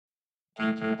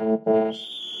You're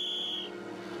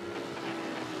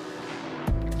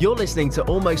listening to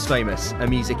Almost Famous, a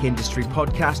music industry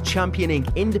podcast championing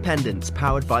independence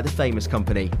powered by The Famous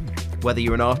Company. Whether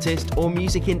you're an artist or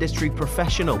music industry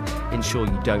professional, ensure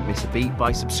you don't miss a beat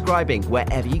by subscribing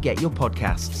wherever you get your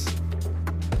podcasts.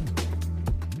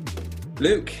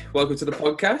 Luke, welcome to the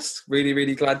podcast.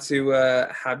 Really glad to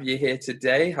have you here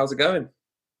today. How's it going?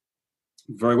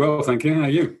 Very well, thank you. How are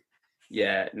you?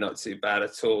 Yeah, not too bad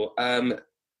at all.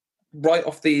 Right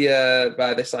off the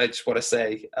this, I just want to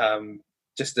say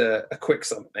just a quick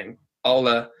something. I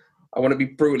want to be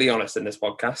brutally honest in this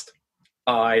podcast.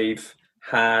 I've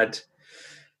had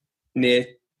near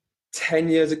 10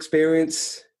 years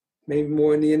experience, maybe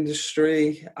more in the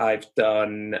industry. I've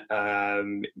done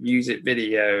music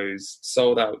videos,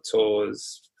 sold out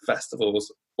tours, festivals,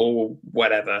 or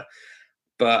whatever.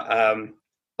 But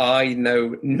I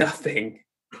know nothing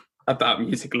about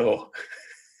music law.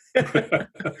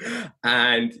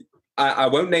 And I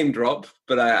won't name drop,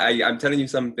 but I'm telling you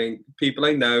something. People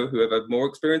I know who have had more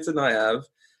experience than I have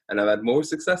and have had more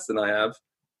success than I have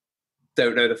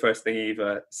don't know the first thing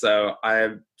either. So I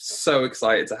am so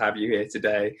excited to have you here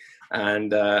today.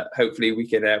 And hopefully we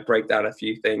can break down a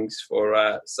few things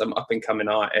for some up-and-coming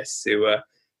artists who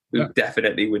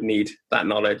definitely would need that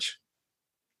knowledge.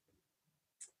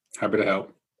 Happy to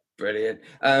help. Brilliant.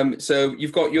 So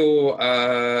you've got your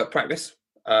practice,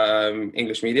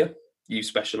 English media. You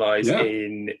specialise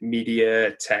in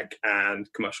media, tech,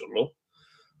 and commercial law.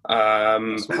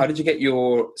 How did you get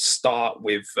your start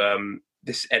with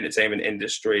this entertainment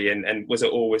industry, and was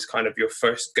it always kind of your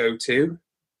first go-to?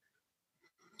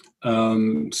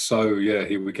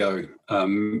 Here we go.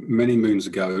 Many moons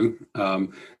ago,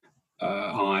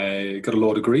 I got a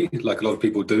law degree, like a lot of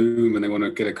people do when they want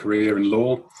to get a career in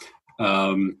law.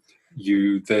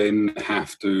 You then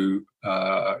have to,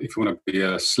 if you want to be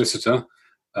a solicitor,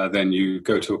 then you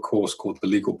go to a course called the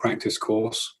Legal Practice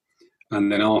course.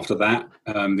 And then after that,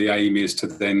 the aim is to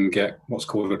then get what's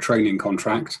called a training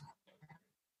contract,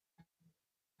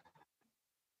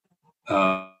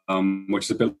 which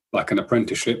is a bit like an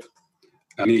apprenticeship.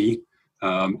 And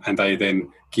they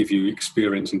then give you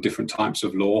experience in different types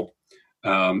of law.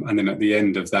 And then at the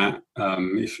end of that,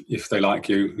 if they like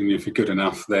you and if you're good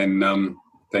enough, then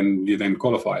you're then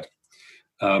qualified.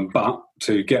 But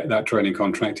to get that training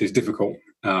contract is difficult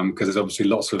because there's obviously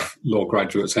lots of law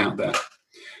graduates out there.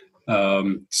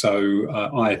 So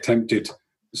I attempted,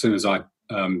 as soon as I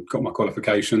got my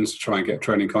qualifications, to try and get a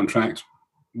training contract.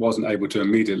 Wasn't able to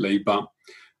immediately, but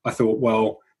I thought,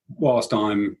 well, whilst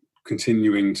I'm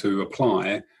continuing to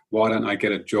apply, why don't I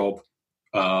get a job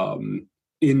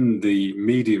in the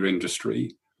media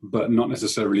industry, but not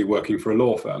necessarily working for a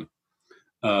law firm?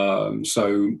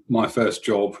 So my first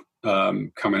job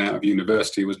coming out of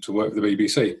university was to work for the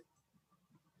BBC.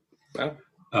 Wow.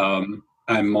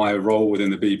 And my role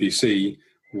within the BBC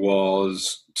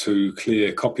was to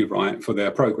clear copyright for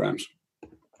their programmes.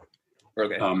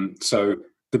 Okay. So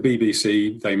the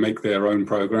BBC, they make their own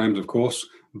programmes, of course,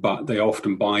 but they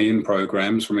often buy in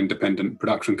programmes from independent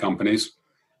production companies.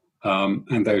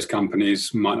 And those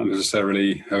companies might not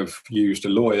necessarily have used a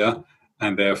lawyer,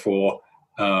 and therefore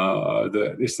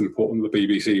it's important the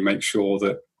BBC make sure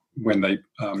that when they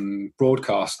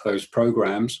broadcast those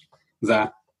programmes,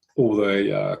 that all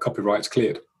the copyright's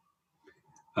cleared,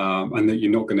 and that you're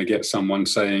not going to get someone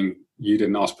saying you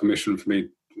didn't ask permission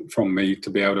from me to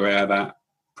be able to air that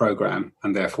programme,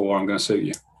 and therefore I'm going to sue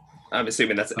you. I'm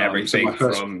assuming that's everything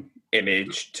from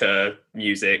image to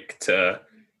music to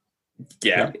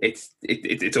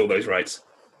it's all those rights.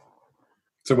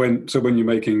 So when you're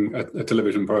making a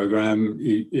television program,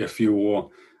 if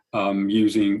you're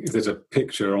if there's a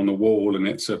picture on the wall and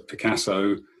it's a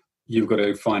Picasso, you've got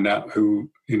to find out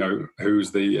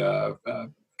who's the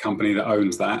company that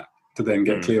owns that to then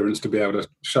get clearance to be able to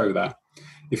show that.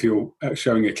 If you're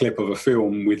showing a clip of a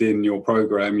film within your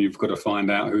program, you've got to find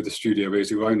out who the studio is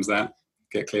who owns that,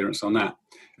 get clearance on that.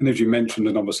 And as you mentioned,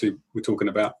 and obviously we're talking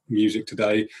about music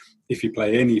today, if you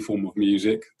play any form of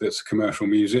music that's commercial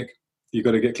music, you've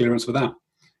got to get clearance for that,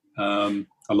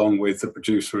 along with the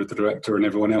producer, the director, and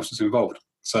everyone else that's involved.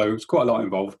 So it's quite a lot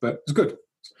involved, but it's good.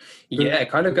 Yeah, it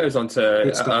kind of goes on to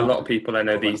a lot of people I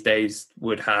know these days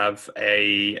would have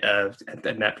a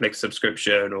Netflix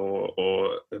subscription,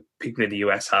 or people in the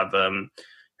US have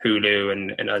Hulu,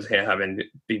 and us here having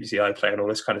BBC iPlayer and all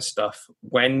this kind of stuff.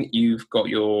 When you've got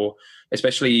your,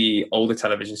 especially older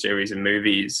television series and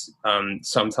movies,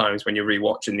 sometimes when you're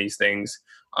rewatching these things,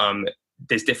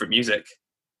 there's different music,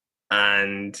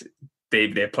 and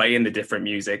they're playing the different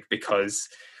music because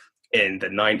in the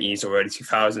 90s or early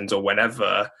 2000s or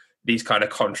whenever, these kind of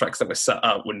contracts that were set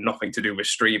up were nothing to do with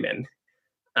streaming,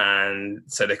 and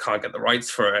so they can't get the rights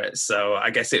for it. So I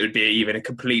guess it would be even a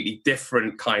completely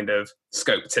different kind of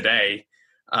scope today,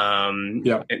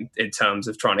 in terms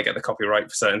of trying to get the copyright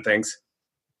for certain things.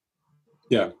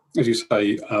 Yeah, as you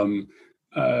say,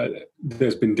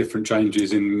 there's been different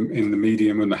changes in the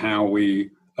medium and how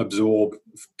we absorb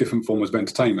different forms of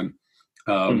entertainment.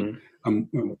 And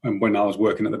when I was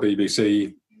working at the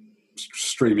BBC,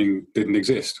 streaming didn't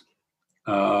exist.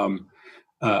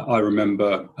 I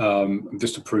remember,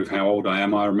 just to prove how old I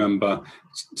am, I remember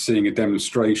seeing a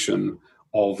demonstration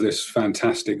of this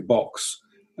fantastic box,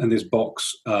 and this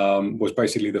box was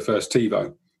basically the first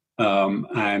TiVo,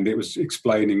 and it was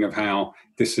explaining of how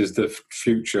this is the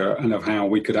future and of how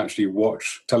we could actually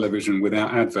watch television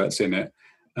without adverts in it,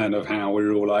 and of how we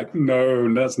were all like,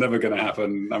 no, that's never going to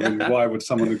happen. I mean, why would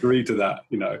someone agree to that,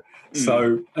 you know?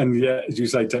 So, and yeah, as you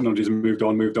say, technology has moved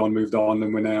on,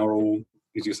 and we're now all,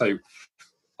 as you say,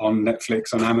 on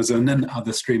Netflix, on Amazon, and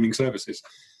other streaming services.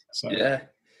 So yeah,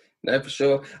 no, for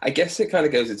sure. I guess it kind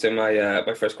of goes into my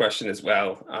my first question as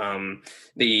well.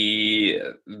 The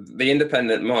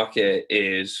independent market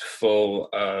is full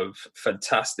of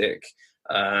fantastic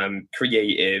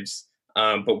creatives,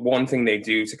 but one thing they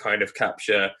do to kind of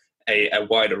capture a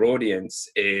wider audience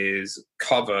is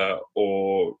cover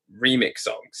or remix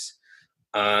songs.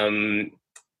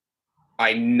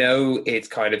 I know it's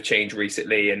kind of changed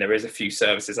recently, and there is a few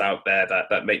services out there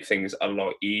that make things a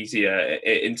lot easier.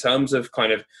 In terms of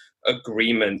kind of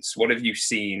agreements, what have you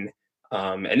seen?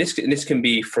 And this can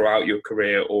be throughout your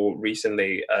career or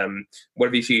recently. What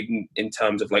have you seen in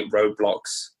terms of like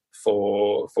roadblocks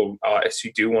for artists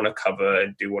who do want to cover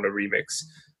and do want to remix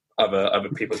other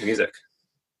people's music?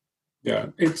 Yeah,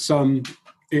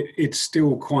 it's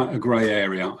still quite a grey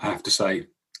area, I have to say.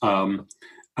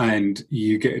 And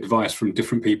you get advice from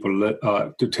different people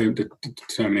that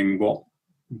determining what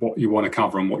you want to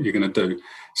cover and what you're going to do.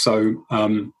 So, as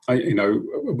I'm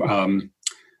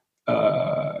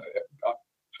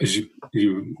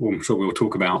sure we'll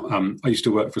talk about, I used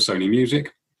to work for Sony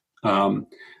Music, and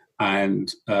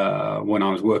when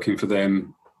I was working for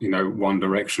them, One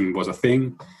Direction was a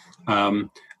thing,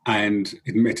 and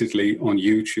admittedly, on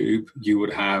YouTube, you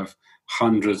would have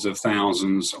hundreds of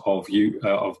thousands of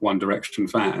One Direction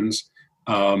fans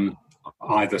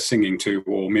either singing to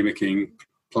or mimicking,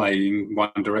 playing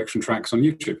One Direction tracks on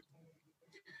YouTube.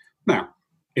 Now,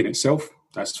 in itself,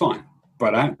 that's fine.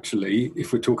 But actually,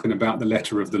 if we're talking about the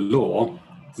letter of the law,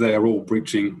 they're all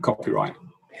breaching copyright.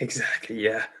 Exactly,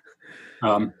 yeah.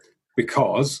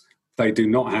 Because they do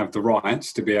not have the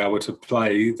rights to be able to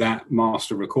play that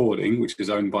master recording, which is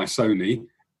owned by Sony,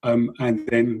 and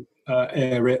then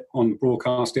air it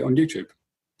broadcast it on YouTube.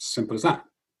 Simple as that.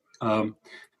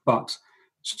 But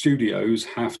studios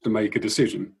have to make a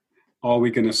decision. Are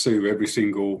we going to sue every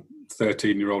single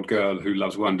 13-year-old girl who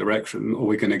loves One Direction, or are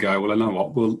we going to go, well, I know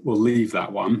what, we'll leave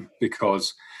that one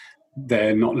because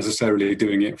they're not necessarily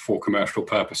doing it for commercial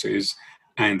purposes,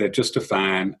 and they're just a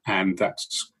fan, and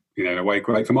that's in a way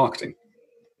great for marketing.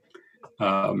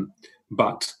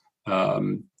 But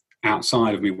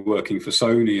outside of me working for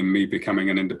Sony and me becoming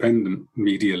an independent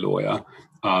media lawyer,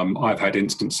 I've had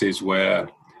instances where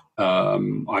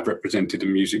I've represented a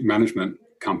music management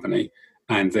company,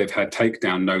 and they've had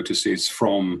takedown notices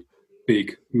from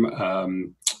big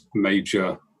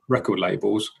major record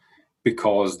labels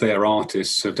because their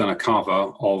artists have done a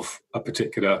cover of a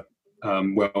particular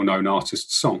well-known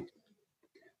artist's song.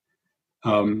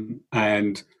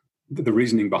 And the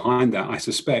reasoning behind that, I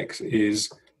suspect, is,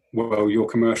 well, you're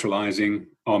commercializing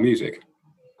our music.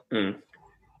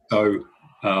 So,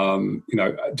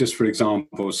 just for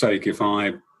example's sake, if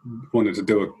I wanted to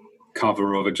do a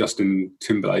cover of a Justin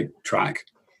Timberlake track,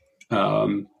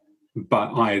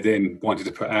 but I then wanted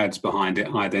to put ads behind it,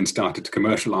 I then started to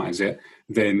commercialize it,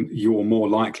 then you're more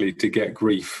likely to get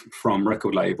grief from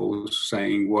record labels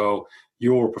saying, well,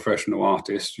 you're a professional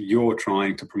artist, you're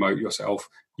trying to promote yourself,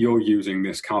 you're using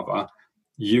this cover,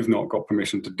 you've not got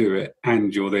permission to do it,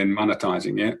 and you're then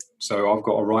monetizing it, so I've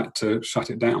got a right to shut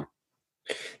it down.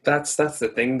 That's the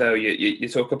thing, though. You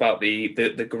talk about the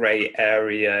grey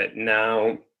area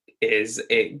now. Is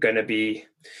it going to be?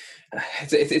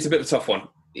 It's a bit of a tough one.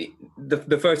 The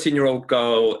 13-year-old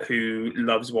girl who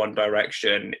loves One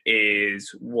Direction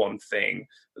is one thing.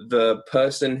 The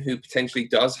person who potentially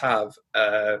does have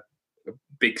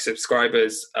big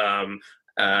subscribers, kind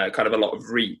of a lot of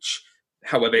reach,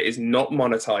 however, is not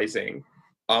monetizing.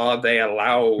 Are they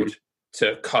allowed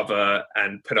to cover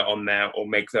and put it on there or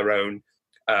make their own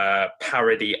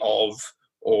parody of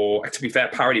or to be fair,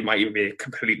 parody might even be a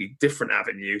completely different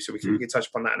avenue. So we can touch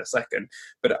upon that in a second.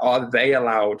 But are they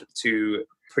allowed to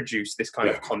produce this kind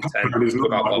of content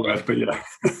without bother? But yeah.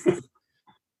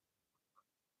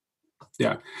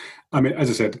 Yeah, I mean, as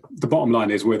I said, the bottom line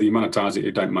is whether you monetize it or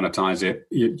you don't monetize it,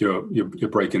 you're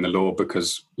breaking the law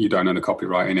because you don't own a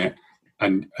copyright in it,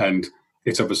 and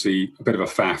it's obviously a bit of a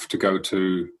faff to go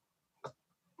to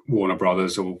Warner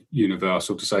Brothers or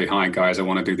Universal to say, "Hi guys, I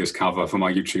want to do this cover for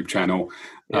my YouTube channel,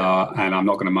 and I'm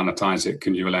not going to monetize it.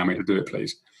 Can you allow me to do it,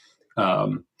 please?"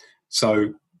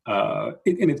 So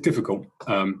it's difficult,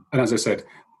 and as I said.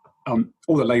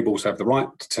 All the labels have the right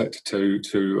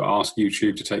to ask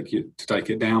YouTube to take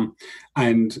it down,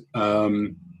 and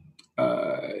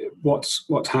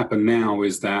what's happened now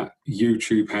is that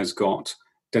YouTube has got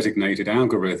designated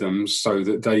algorithms so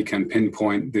that they can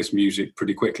pinpoint this music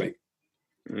pretty quickly,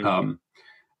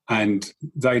 and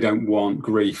they don't want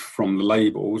grief from the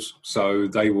labels, so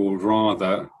they will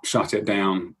rather shut it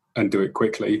down and do it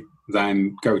quickly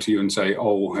than go to you and say,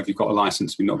 "Oh, have you got a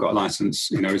license? Have you not got a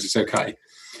license? Is this okay?"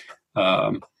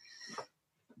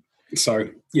 So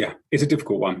yeah, it's a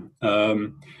difficult one,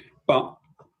 but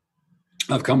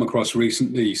I've come across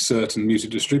recently certain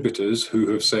music distributors who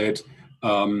have said,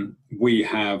 we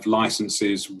have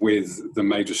licenses with the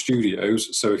major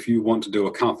studios, so if you want to do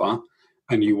a cover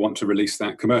and you want to release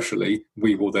that commercially,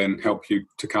 we will then help you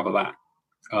to cover that.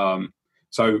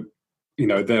 So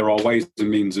there are ways and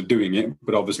means of doing it,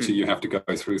 but obviously you have to go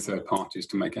through third parties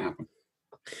to make it happen.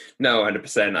 No,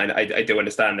 100%. I do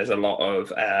understand there's a lot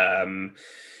of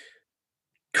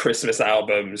Christmas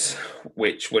albums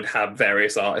which would have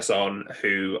various artists on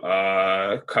who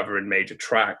are covering major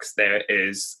tracks. There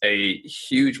is a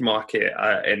huge market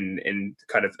in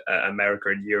kind of America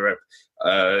and Europe,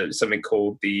 something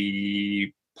called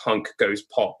the Punk Goes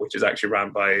Pop, which is actually run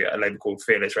by a label called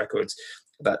Fearless Records,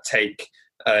 that take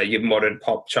your modern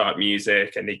pop chart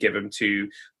music and they give them to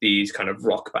these kind of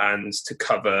rock bands to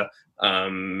cover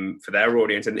for their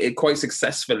audience, and it quite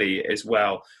successfully as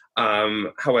well.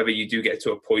 However, you do get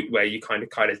to a point where you kind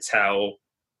of tell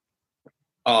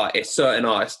if certain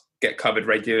artists get covered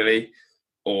regularly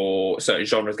or certain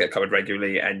genres get covered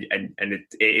regularly, and it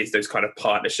is those kind of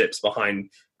partnerships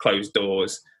behind closed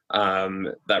doors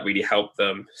that really help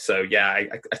them. So yeah, I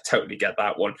totally get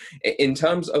that one. In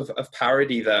terms of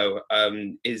parody though,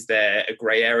 is there a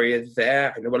grey area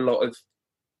there? I know a lot of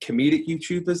comedic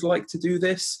YouTubers like to do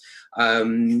this.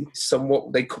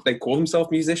 Somewhat, they call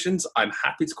themselves musicians. I'm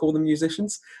happy to call them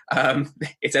musicians.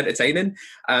 It's entertaining.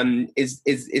 Is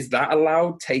that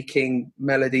allowed, taking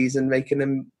melodies and making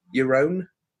them your own?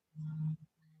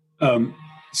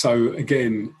 So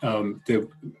again,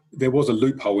 there was a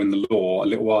loophole in the law a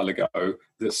little while ago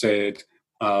that said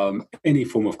any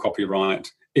form of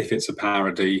copyright, if it's a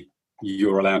parody,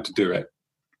 you're allowed to do it.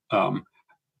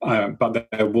 But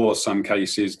there was some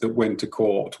cases that went to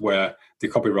court where the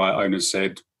copyright owners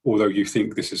said, although you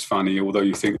think this is funny, although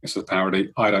you think this is a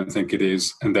parody, I don't think it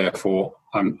is, and therefore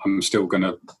I'm still going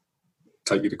to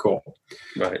take you to court.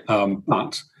 Right.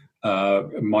 But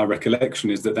my recollection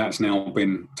is that that's now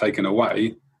been taken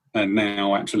away, and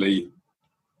now actually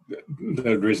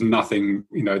there is nothing,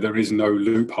 there is no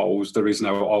loopholes. There is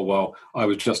no, oh, well, I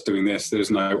was just doing this. There's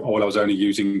no, oh, well, I was only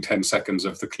using 10 seconds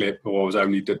of the clip, or I was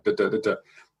only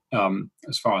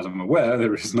as far as I'm aware,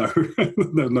 there is no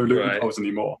there's no loopholes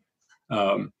anymore.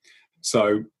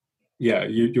 So yeah,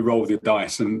 you roll with your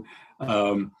dice. And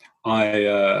a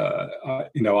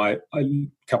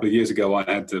couple of years ago, I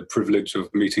had the privilege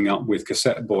of meeting up with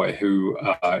Cassette Boy, who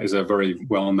is a very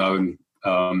well-known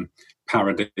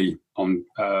parody on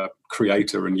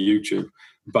creator and YouTube,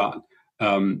 but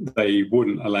they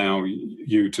wouldn't allow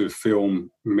you to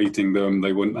film meeting them.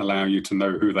 They wouldn't allow you to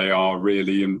know who they are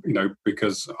really, and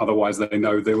because otherwise they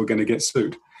know they were going to get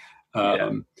sued.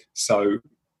 So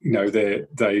they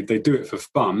do it for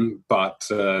fun, but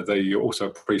they also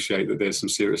appreciate that there's some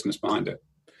seriousness behind it.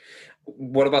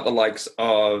 What about the likes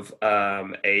of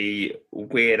a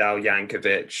Weird Al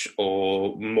Yankovic,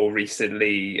 or more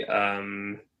recently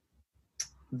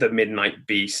the Midnight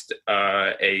Beast,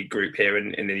 a group here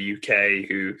in the UK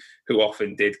who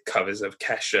often did covers of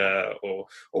Kesha or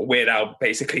Weird Al,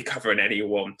 basically covering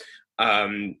anyone?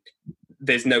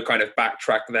 There's no kind of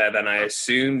backtrack there. Then I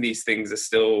assume these things are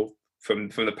still from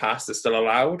the past, are still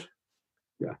allowed.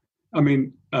 Yeah, I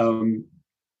mean,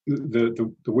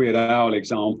 the Weird Al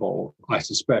example, I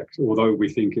suspect, although we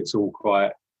think it's all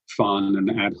quite fun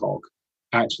and ad hoc,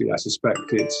 actually I suspect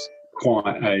it's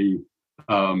quite a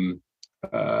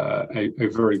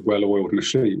very well-oiled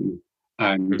machine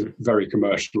and very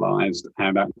commercialized,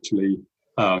 and actually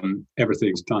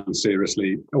Everything's done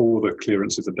seriously. All the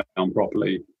clearances are done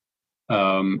properly.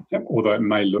 Although it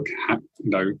may look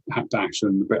hapdash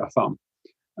and a bit of fun,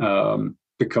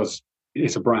 because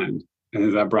it's a brand,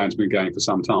 and that brand's been going for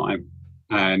some time,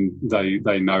 and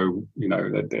they know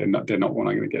that they're not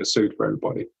wanting to get sued for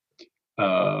everybody.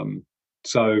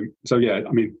 So yeah,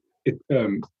 I mean,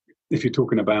 if you're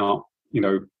talking about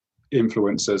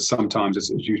influencers, sometimes as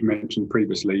you mentioned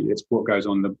previously, it's what goes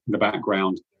on in the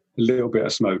background, a little bit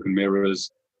of smoke and mirrors.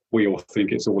 We all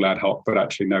think it's all ad hoc, but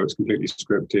actually no, it's completely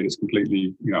scripted. It's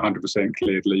completely 100%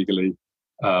 cleared legally,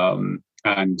 and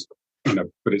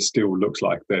but it still looks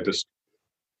like they're just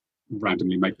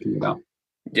randomly making it up.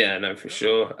 Yeah, no, for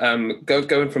sure.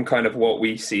 Going from kind of what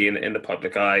we see in the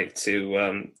public eye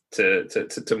to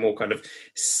more kind of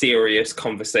serious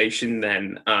conversation,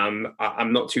 then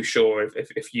I'm not too sure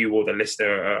if you or the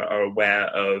listener are aware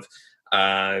of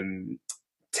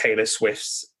Taylor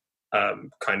Swift's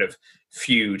kind of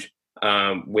feud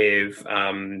with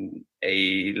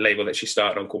a label that she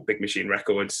started on called Big Machine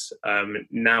Records,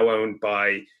 now owned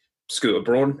by Scooter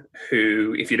Braun,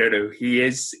 who, if you don't know who he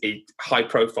is, a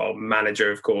high-profile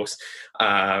manager, of course,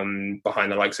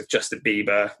 behind the likes of Justin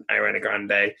Bieber, Ariana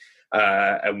Grande,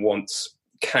 and once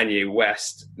Kanye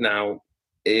West. Now,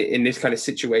 in this kind of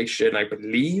situation, I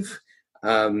believe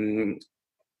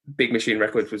Big Machine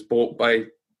Records was bought by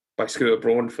Scooter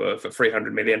Braun for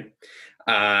 $300 million.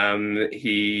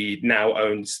 He now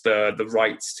owns the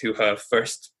rights to her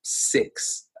first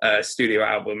 6 studio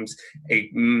albums, a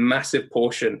massive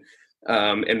portion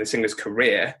in the singer's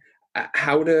career.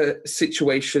 How do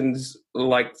situations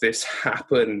like this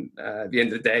happen? At the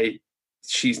end of the day,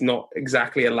 she's not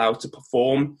exactly allowed to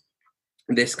perform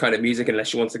this kind of music unless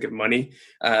she wants to give money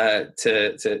to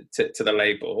the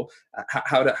label.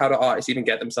 How do artists even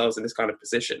get themselves in this kind of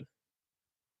position?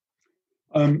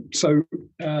 So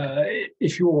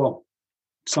if you're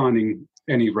signing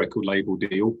any record label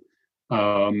deal,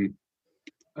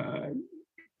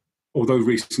 although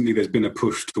recently there's been a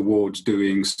push towards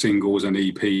doing singles and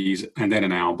EPs and then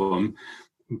an album,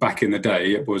 back in the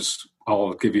day it was,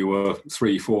 I'll give you a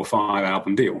 3, 4, 5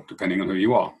 album deal, depending on who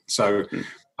you are. So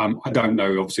I don't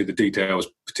know, obviously, the details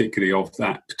particularly of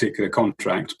that particular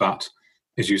contract, but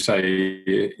as you say,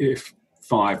 if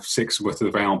 5, 6 worth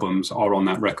of albums are on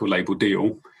that record label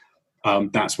deal,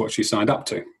 that's what she signed up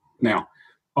to. Now,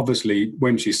 obviously,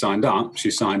 when she signed up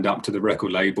to the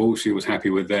record label. She was happy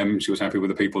with them. She was happy with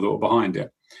the people that were behind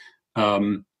it.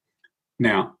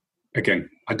 Now, again,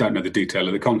 I don't know the detail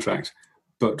of the contract,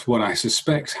 but what I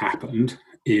suspect happened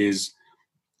is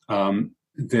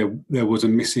there was a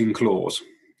missing clause,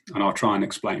 and I'll try and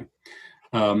explain.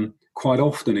 Quite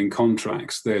often in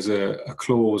contracts, there's a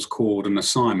clause called an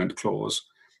assignment clause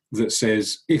that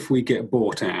says if we get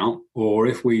bought out, or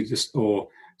if or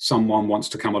someone wants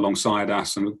to come alongside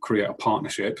us and create a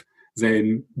partnership,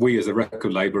 then we as a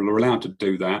record label are allowed to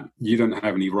do that. You don't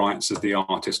have any rights as the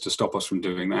artist to stop us from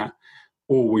doing that.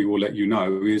 All we will let you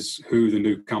know is who the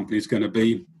new company is going to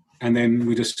be, and then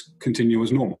we just continue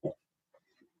as normal.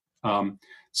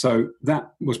 So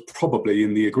that was probably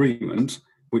in the agreement,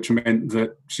 which meant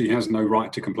that she has no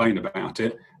right to complain about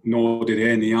it, nor did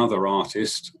any other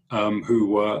artist who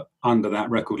were under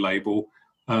that record label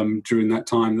during that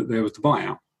time that there was the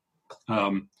buyout.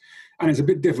 And it's a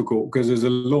bit difficult because as a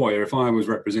lawyer, if I was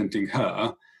representing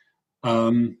her,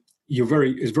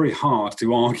 it's very hard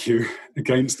to argue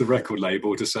against the record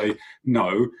label to say,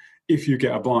 no, if you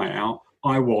get a buyout,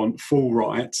 I want full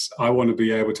rights. I want to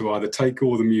be able to either take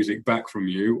all the music back from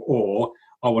you, or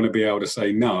I want to be able to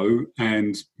say no,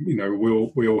 and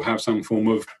we'll have some form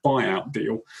of buyout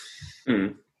deal.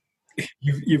 Mm.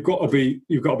 You've got to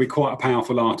be quite a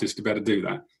powerful artist to be able to do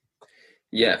that.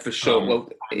 Yeah, for sure. Well,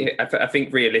 I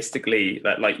think realistically,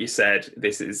 that, like you said,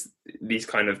 these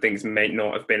kind of things may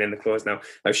not have been in the clause. Now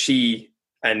she,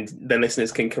 and the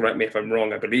listeners can correct me if I'm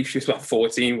wrong, I believe she was about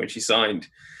 14 when she signed.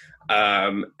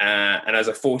 And as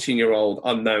a 14-year-old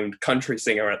unknown country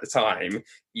singer at the time,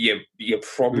 you're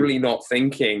probably not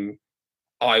thinking,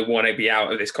 I want to be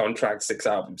out of this contract 6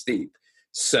 albums deep.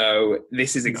 So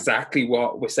this is exactly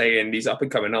what we're saying. These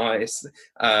up-and-coming artists,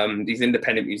 these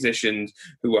independent musicians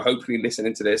who are hopefully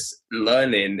listening to this,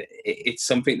 learning, it's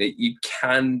something that you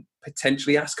can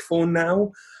potentially ask for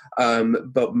now,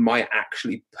 but might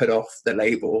actually put off the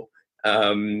label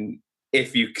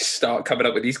if you start coming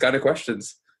up with these kind of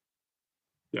questions.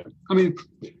 Yeah, I mean,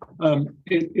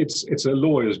 it's a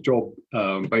lawyer's job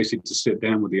basically to sit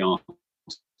down with the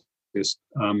artist,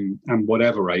 and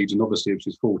whatever age, and obviously if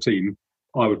she's 14,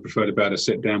 I would prefer to be able to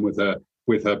sit down with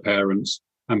her parents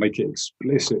and make it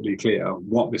explicitly clear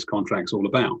what this contract's all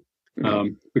about.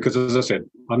 Because as I said,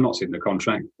 I've not seen the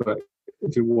contract, but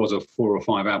if it was a 4 or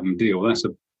 5 album deal, that's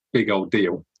a big old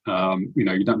deal.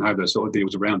 You don't have those sort of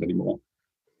deals around anymore.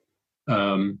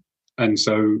 And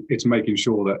so it's making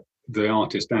sure that the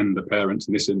artist and the parents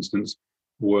in this instance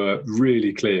were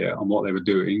really clear on what they were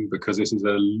doing, because this is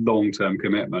a long-term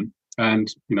commitment.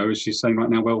 And, as she's saying right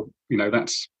now, well,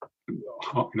 that's,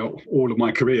 all of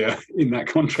my career in that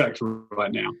contract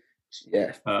right now.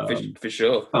 Yeah, for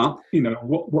sure.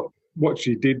 What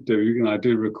she did do, and I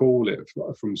do recall it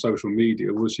from social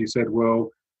media, was she said, well,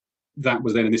 that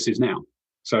was then and this is now.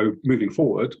 So moving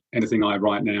forward, anything I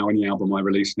write now, any album I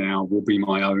release now will be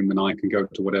my own, and I can go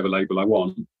to whatever label I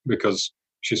want, because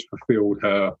she's fulfilled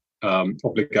her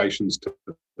obligations to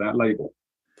that label.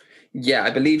 Yeah, I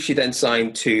believe she then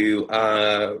signed to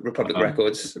Republic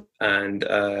Records and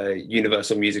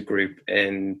Universal Music Group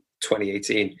in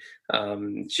 2018.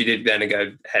 She did then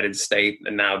go ahead and stay,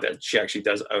 and now that she actually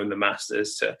does own the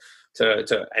masters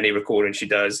to any recording she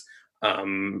does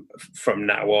from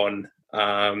now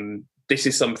on. This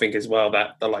is something as well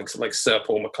that the likes of like Sir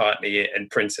Paul McCartney and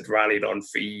Prince had rallied on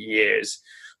for years.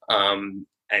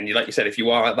 And like you said, if you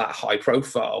are at that high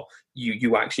profile,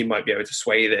 you actually might be able to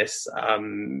sway this.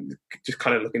 Just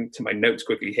kind of looking to my notes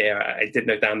quickly here, I did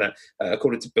note down that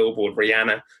according to Billboard,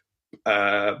 Rihanna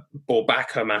bought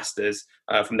back her masters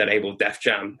from the label Def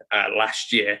Jam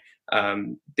last year.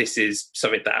 This is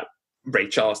something that Ray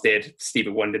Charles did, Stevie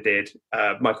Wonder did,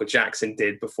 Michael Jackson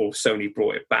did before Sony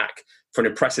brought it back for an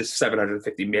impressive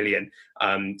 750 million.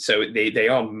 So they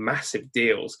are massive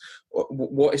deals.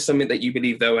 What is something that you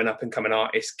believe, though, an up-and-coming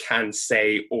artist can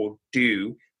say or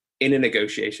do in a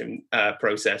negotiation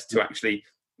process to actually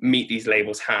meet these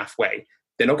labels halfway?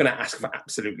 They're not going to ask for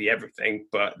absolutely everything,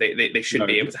 but they should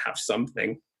be able to have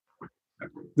something.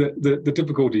 The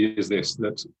difficulty is this,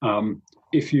 that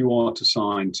if you are to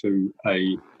sign to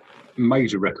a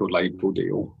major record label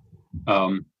deal,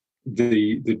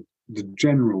 the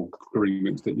general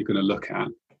agreements that you're going to look at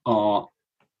are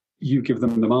you give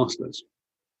them the masters.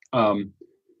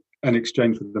 In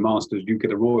exchange for the masters, you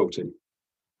get a royalty.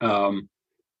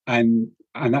 And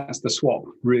that's the swap,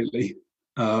 really,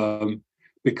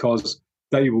 because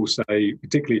they will say,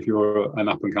 particularly if you're an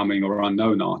up-and-coming or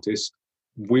unknown artist,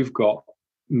 we've got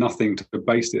nothing to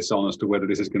base this on as to whether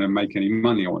this is going to make any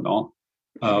money or not.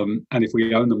 And if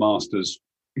we own the masters,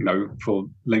 for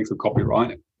length of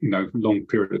copyright, long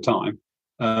period of time,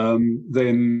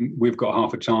 then we've got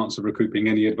half a chance of recouping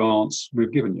any advance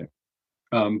we've given you.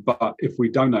 But if we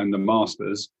don't own the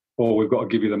masters, or we've got to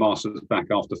give you the masters back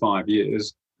after 5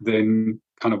 years, then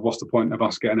kind of what's the point of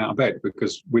us getting out of bed?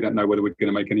 Because we don't know whether we're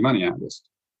going to make any money out of this.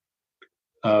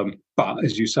 But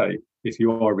as you say, if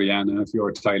you are Rihanna, if you're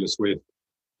a Taylor Swift,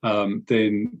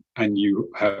 then and you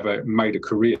have made a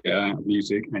career out of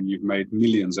music and you've made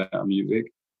millions out of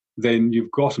music, then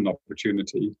you've got an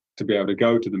opportunity to be able to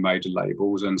go to the major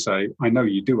labels and say, I know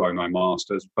you do own my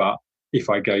masters, but if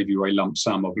I gave you a lump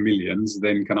sum of millions,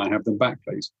 then can I have them back,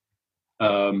 please?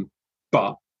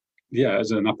 But yeah,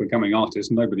 as an up-and-coming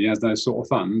artist, nobody has those sort of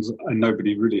funds and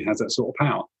nobody really has that sort of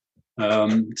power.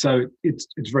 So it's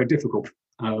very difficult.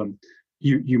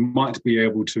 You might be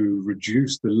able to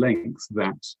reduce the length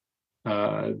that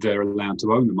they're allowed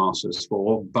to own the masters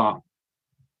for, but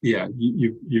yeah,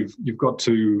 you've got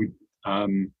to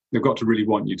they've got to really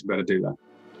want you to better do that.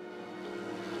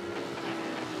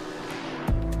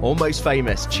 Almost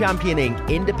Famous, championing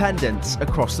independence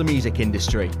across the music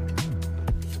industry.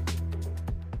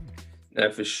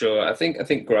 No, for sure. I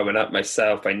think growing up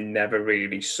myself, I never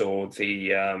really saw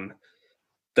the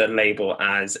label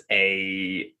as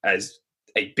a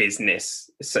business,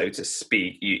 so to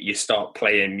speak. You start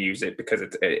playing music because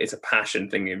it's a passion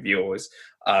thing of yours.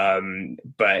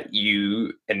 But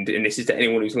you, and this is to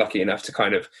anyone who's lucky enough to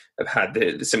kind of have had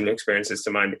the similar experiences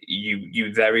to mine,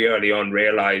 you very early on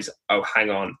realize, oh, hang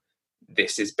on,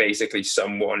 this is basically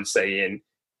someone saying,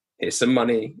 here's some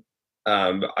money,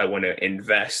 I want to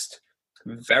invest,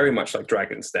 very much like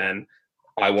Dragon's Den.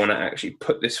 I want to actually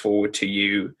put this forward to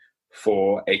you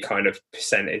for a kind of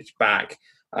percentage back.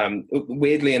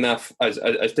 Weirdly enough, I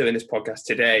was doing this podcast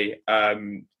today,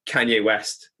 Kanye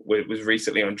West was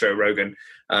recently on Joe Rogan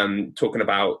talking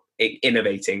about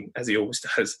innovating, as he always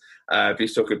does.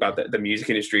 He's talking about the music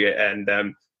industry. And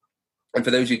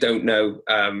for those who don't know,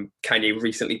 Kanye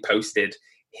recently posted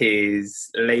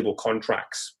his label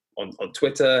contracts on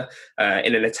Twitter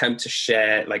in an attempt to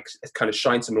share, like, kind of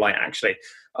shine some light actually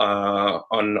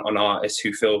on artists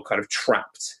who feel kind of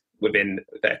trapped within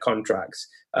their contracts.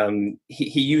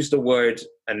 He used the word,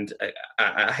 and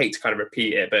I hate to kind of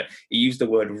repeat it, but he used the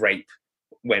word rape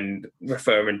when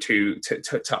referring to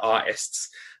artists.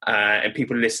 And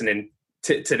people listening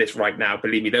to this right now,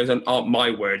 believe me, those aren't my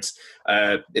words.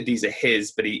 These are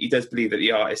his, but he does believe that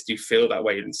the artists do feel that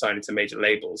way and sign into major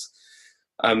labels.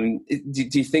 Do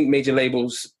you think major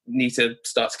labels need to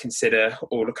start to consider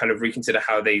or to kind of reconsider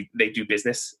how they do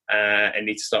business and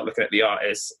need to start looking at the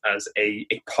artists as a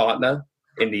partner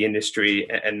in the industry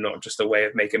and not just a way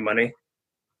of making money?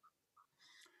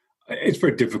 It's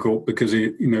very difficult because,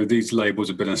 these labels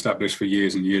have been established for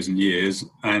years and years and years.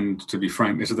 And to be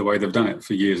frank, this is the way they've done it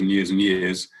for years and years and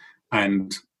years.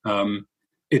 And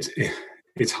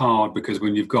it's hard because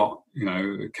when you've got,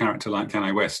 a character like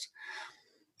Kanye West,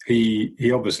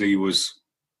 he obviously was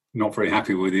not very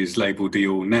happy with his label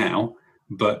deal now,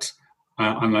 but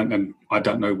and I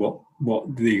don't know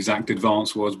what the exact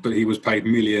advance was, but he was paid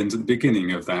millions at the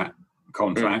beginning of that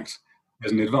contract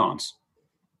as an advance.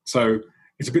 So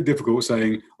it's a bit difficult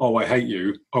saying, oh, I hate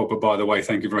you. Oh, but by the way,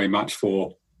 thank you very much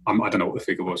for, I don't know what the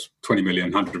figure was, 20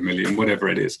 million, 100 million, whatever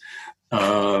it is.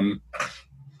 The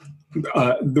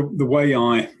way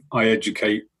I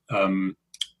educate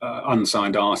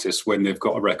unsigned artists when they've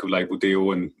got a record label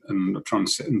deal and try and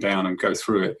sit them down and go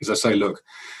through it is I say, look,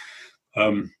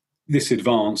 this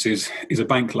advance is a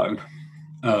bank loan.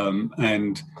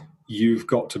 And you've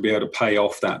got to be able to pay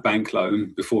off that bank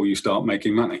loan before you start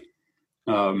making money.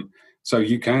 So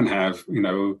you can have,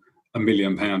 £1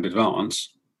 million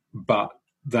advance, but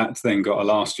that's then got to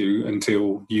last you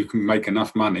until you can make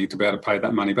enough money to be able to pay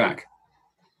that money back.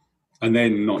 And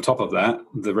then on top of that,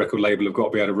 the record label have got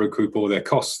to be able to recoup all their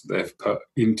costs they've put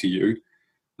into you,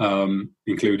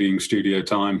 including studio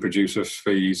time, producer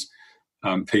fees,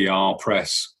 PR,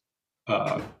 press,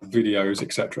 videos,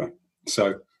 etc.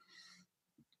 So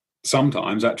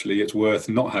sometimes actually it's worth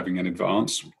not having an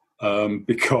advance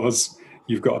because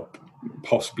you've got a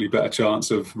possibly better chance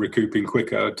of recouping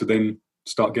quicker to then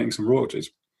start getting some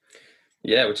royalties.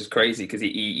 Yeah, which is crazy because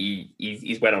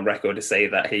he's went on record to say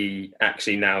that he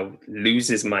actually now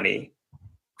loses money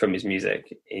from his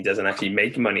music. He doesn't actually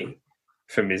make money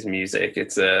from his music.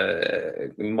 It's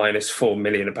minus 4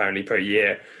 million apparently per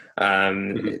year.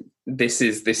 This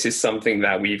is something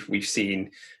that we've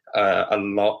seen a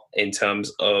lot in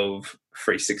terms of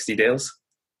 360 deals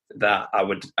that I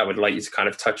would like you to kind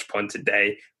of touch upon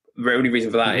today. The only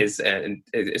reason for that is, and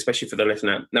especially for the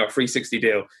listener, now a 360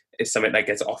 deal is something that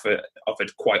gets offered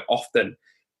quite often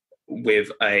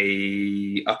with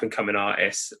a up and coming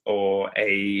artist or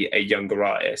a younger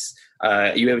artist.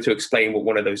 Are you able to explain what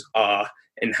one of those are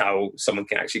and how someone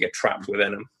can actually get trapped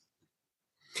within them?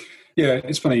 Yeah,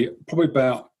 it's funny. Probably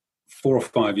about 4 or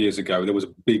 5 years ago, there was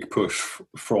a big push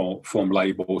from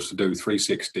labels to do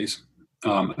 360s.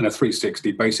 And a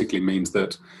 360 basically means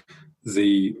that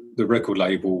the record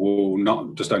label will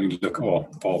not just only look, or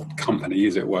company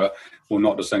as it were, will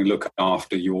not just only look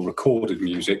after your recorded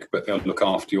music, but they'll look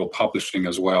after your publishing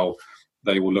as well.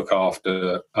 They will look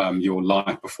after your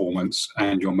live performance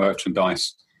and your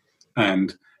merchandise,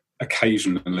 and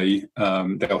occasionally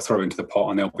they'll throw into the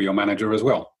pot and they'll be your manager as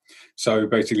well. So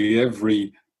basically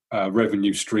every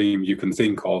revenue stream you can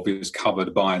think of is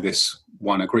covered by this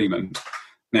one agreement.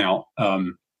 Now,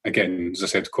 again, as I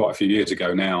said, quite a few years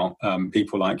ago now,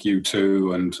 people like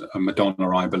U2 and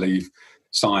Madonna, I believe,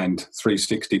 signed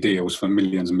 360 deals for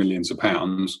millions and millions of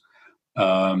pounds.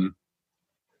 But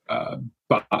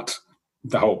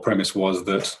the whole premise was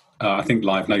that I think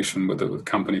Live Nation, with the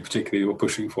company particularly, were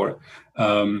pushing for it.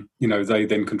 They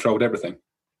then controlled everything.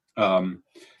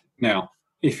 Now,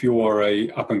 if you're a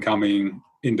up-and-coming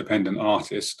independent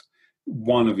artist,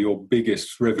 one of your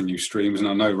biggest revenue streams, and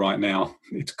I know right now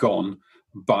it's gone,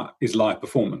 but is live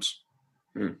performance.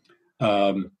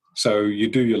 So you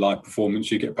do your live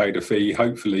performance, you get paid a fee.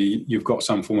 Hopefully you've got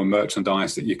some form of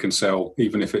merchandise that you can sell,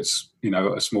 even if it's,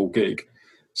 a small gig.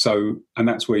 So, and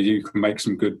that's where you can make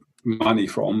some good money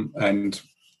from. And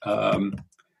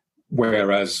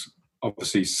whereas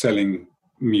obviously selling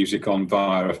music on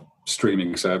via a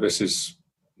streaming service is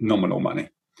nominal money.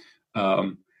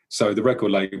 So the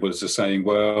record labels are saying,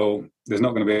 well, there's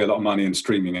not going to be a lot of money in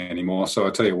streaming anymore. So I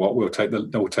tell you what, we'll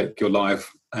take your live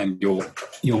and your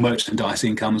merchandise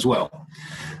income as well.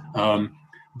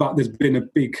 But there's been a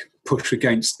big push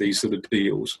against these sort of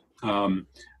deals.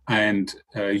 And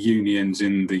unions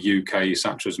in the UK,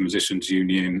 such as Musicians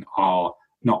Union, are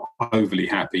not overly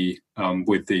happy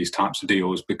with these types of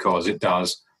deals because it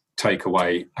does take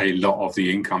away a lot of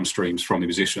the income streams from the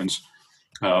musicians.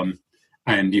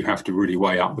 And you have to really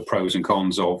weigh up the pros and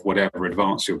cons of whatever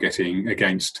advance you're getting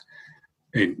against,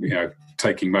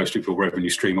 taking most of your revenue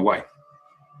stream away.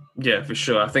 Yeah, for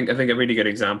sure. I think a really good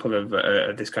example of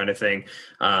this kind of thing.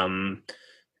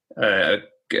 A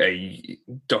a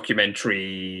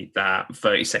documentary that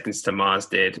 30 Seconds to Mars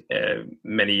did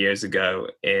many years ago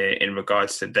in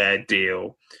regards to their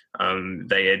deal.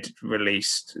 They had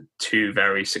released 2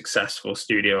 very successful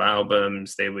studio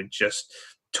albums. They were just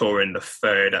touring the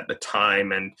 3rd at the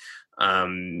time, and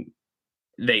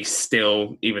they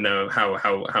still, even though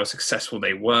how successful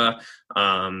they were,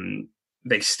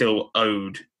 they still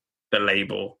owed the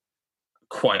label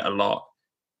quite a lot,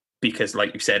 because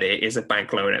like you said, it is a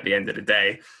bank loan at the end of the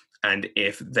day. And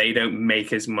if they don't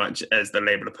make as much as the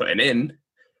label are putting in,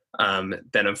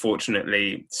 then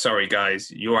unfortunately, sorry guys,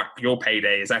 your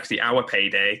payday is actually our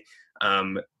payday.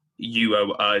 You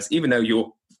owe us, even though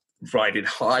you're riding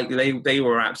high. They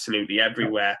were absolutely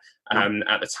everywhere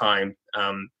at the time.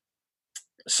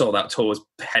 Sold out tours,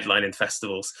 headlining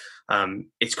festivals.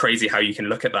 It's crazy how you can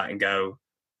look at that and go,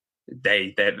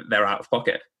 they're out of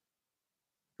pocket.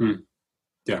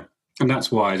 Yeah, and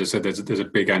that's why, as I said, there's a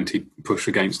big anti-push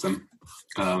against them,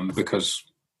 because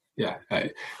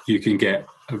you can get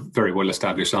a very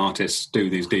well-established artists do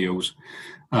these deals,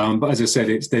 but as I said,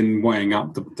 it's then weighing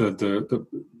up the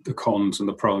cons and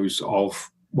the pros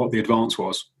of what the advance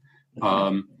was.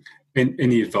 In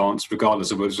the advance,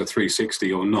 regardless of whether it's a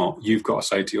 360 or not, you've got to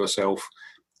say to yourself,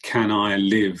 can I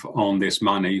live on this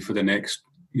money for the next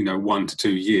 1 to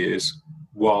 2 years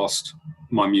whilst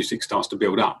my music starts to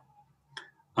build up?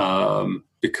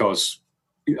 Because,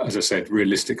 as I said,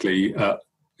 realistically,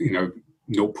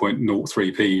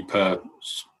 0.03p per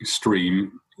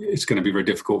stream, it's going to be very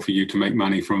difficult for you to make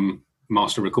money from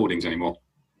master recordings anymore.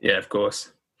 Yeah, of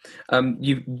course.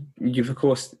 You've of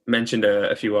course mentioned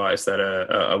a few artists that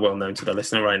are well known to the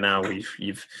listener right now.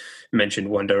 You've mentioned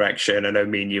One Direction. I know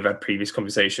me and you've had previous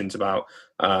conversations about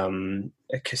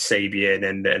Kasabian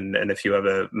and a few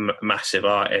other massive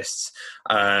artists.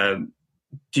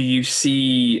 Do you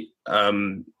see?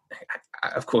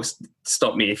 Of course,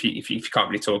 stop me if you can't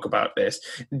really talk about this.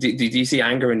 Do you see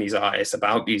anger in these artists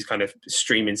about these kind of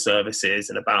streaming services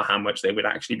and about how much they would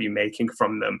actually be making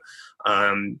from them?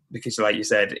 Because, like you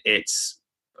said, it's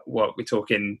what we're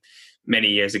talking. Many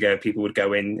years ago, people would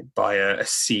go in, buy a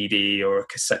CD or a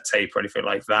cassette tape or anything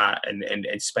like that, and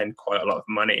spend quite a lot of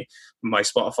money. My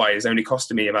Spotify is only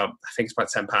costing me about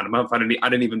 £10 a month. I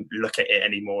don't even look at it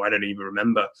anymore. I don't even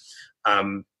remember.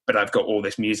 But I've got all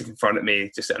this music in front of me,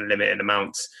 just unlimited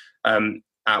amounts.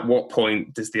 At what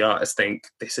point does the artist think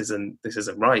this isn't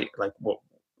right? Like,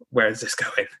 where is this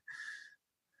going?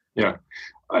 Yeah,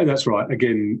 that's right.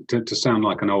 Again, to sound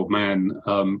like an old man,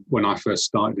 when I first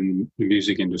started in the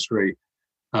music industry,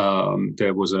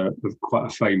 there was quite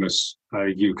a famous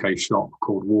UK shop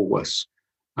called Woolworths,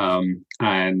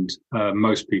 and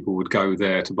most people would go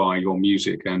there to buy your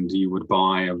music, and you would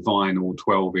buy a vinyl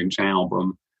 12-inch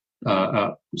album,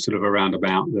 sort of around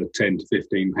about the £10 to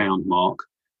 £15 mark,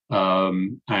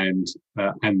 and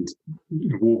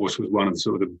Woolworths was one of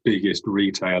the biggest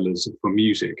retailers for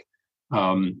music,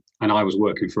 and I was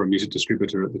working for a music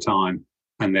distributor at the time,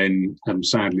 and then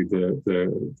sadly the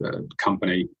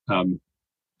company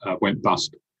went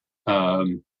bust,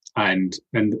 and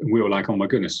we were like, oh my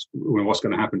goodness, what's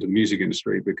going to happen to the music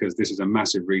industry, because this is a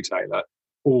massive retailer.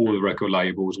 All the record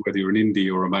labels, whether you're an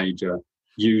indie or a major,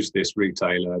 used this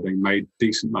retailer. They made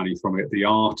decent money from it. The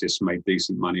artists made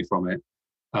decent money from it.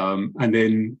 And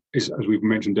then, as we've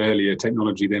mentioned earlier,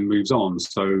 technology then moves on.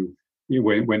 So it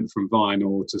went from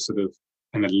vinyl to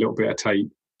and then a little bit of tape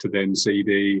to then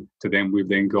CD, to then we've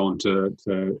then gone to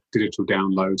digital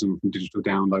downloads, and from digital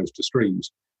downloads to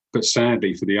streams. But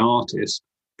sadly for the artist,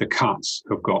 the cuts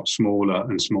have got smaller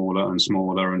and smaller and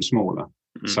smaller and smaller.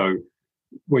 Mm-hmm. So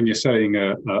when you're selling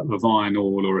a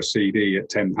vinyl or a CD at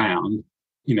 £10,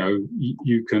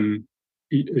 you can,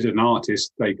 as an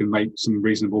artist, they can make some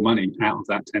reasonable money out of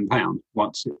that £10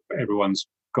 once everyone's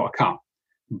got a cut.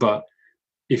 But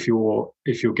if you're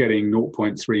getting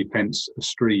 0.3 pence a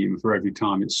stream for every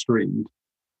time it's streamed,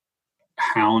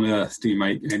 how on earth do you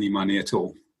make any money at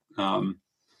all?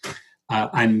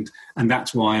 And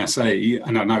that's why I say,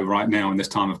 and I know right now in this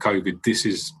time of COVID, this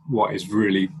is what is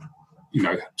really,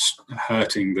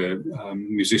 hurting the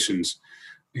musicians,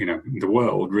 in the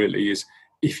world really, is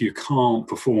if you can't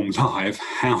perform live,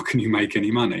 how can you make any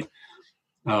money?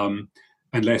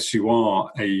 Unless you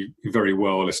are a very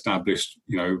well established,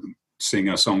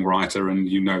 singer, songwriter, and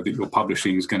that your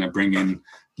publishing is going to bring in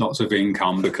lots of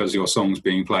income because your song's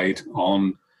being played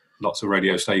on lots of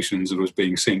radio stations and was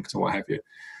being synced or what have you.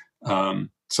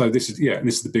 So this is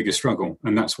the biggest struggle,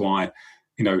 and that's why,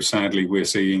 sadly we're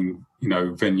seeing,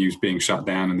 venues being shut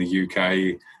down in the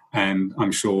UK, and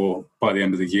I'm sure by the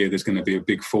end of the year there's going to be a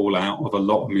big fallout of a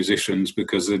lot of musicians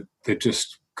because they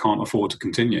just can't afford to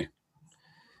continue.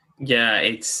 Yeah,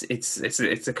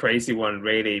 it's a crazy one,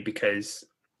 really, because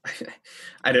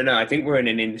I don't know. I think we're in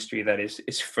an industry that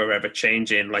is forever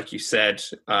changing, like you said.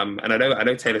 And I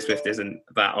know Taylor Swift isn't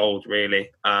that old,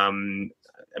 really.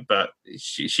 But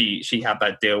she had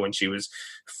that deal when she was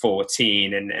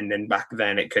 14, and then back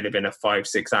then it could have been a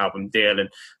 5-6 album deal,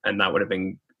 and that would have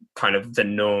been kind of the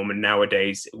norm. And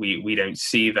nowadays we don't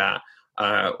see that.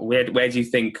 Where do you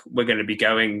think we're going to be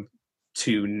going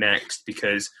to next?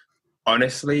 Because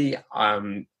honestly,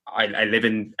 I live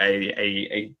in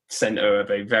a center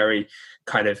of a very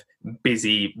kind of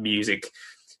busy music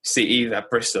city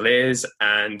that Bristol is,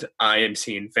 and I am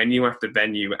seeing venue after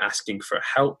venue asking for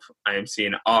help. I am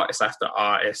seeing artist after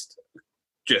artist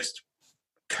just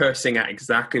cursing at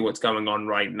exactly what's going on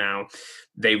right now.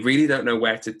 They really don't know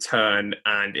where to turn,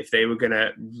 and if they were going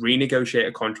to renegotiate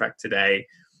a contract today,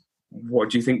 what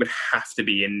do you think would have to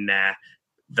be in there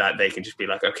that they can just be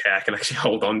like, okay, I can actually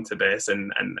hold on to this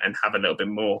and have a little bit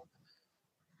more?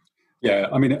 Yeah,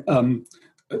 I mean,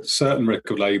 certain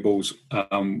record labels,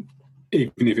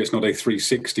 even if it's not a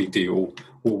 360 deal,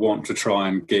 will want to try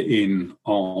and get in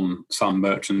on some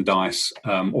merchandise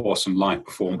or some live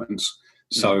performance.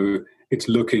 So it's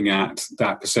looking at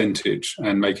that percentage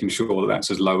and making sure that that's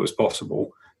as low as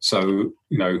possible. So,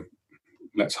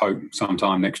 let's hope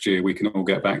sometime next year we can all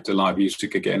get back to live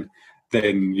music again.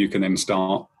 Then you can then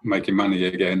start making money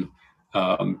again,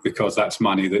 because that's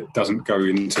money that doesn't go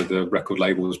into the record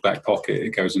label's back pocket.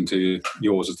 It goes into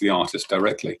yours as the artist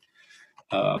directly.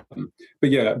 But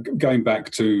yeah, going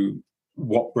back to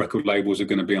what record labels are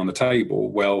going to be on the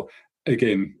table, well,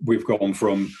 again, we've gone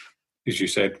from, as you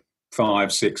said,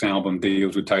 5-6 album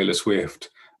deals with Taylor Swift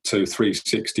to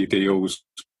 360 deals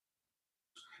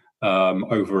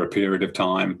over a period of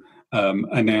time.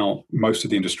 And now most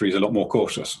of the industry is a lot more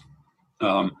cautious.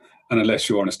 And unless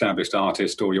you're an established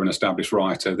artist or you're an established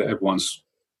writer that everyone's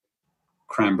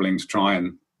scrambling to try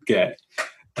and get,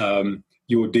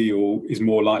 your deal is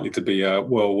more likely to be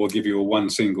we'll give you a one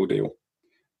single deal.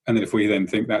 And then if we then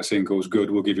think that single's good,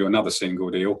 we'll give you another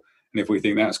single deal. And if we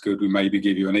think that's good, we maybe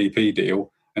give you an EP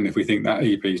deal. And if we think that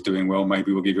EP is doing well,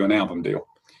 maybe we'll give you an album deal.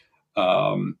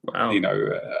 Wow.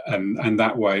 And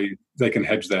that way they can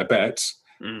hedge their bets.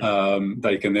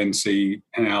 They can then see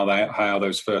how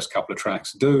those first couple of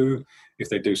tracks do. If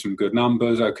they do some good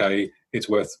numbers, okay, it's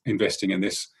worth investing in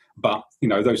this. But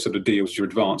those sort of deals, your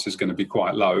advance is going to be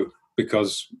quite low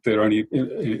because they're only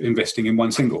investing in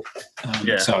one single.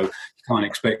 So you can't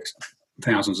expect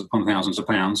thousands upon thousands of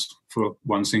pounds for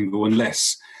one single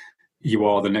unless you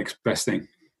are the next best thing.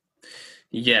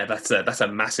 Yeah, that's a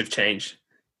massive change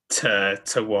to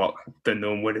what the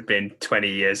norm would have been 20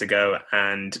 years ago,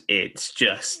 and it's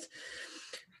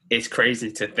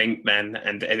crazy to think then.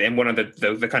 And one of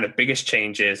the kind of biggest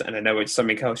changes, and I know it's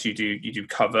something else you do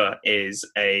cover, is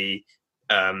a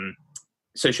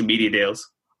social media deals,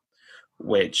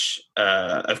 which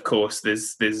of course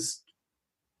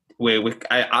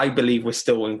I believe we're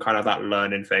still in kind of that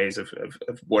learning phase of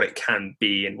what it can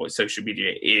be and what social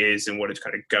media is and what it's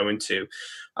kind of going to.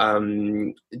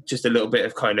 Just a little bit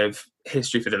of kind of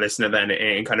history for the listener then.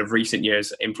 In kind of recent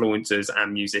years, influencers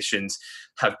and musicians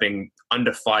have been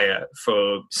under fire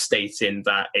for stating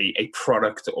that a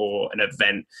product or an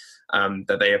event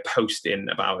that they are posting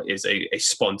about is a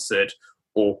sponsored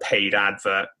or paid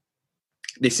advert.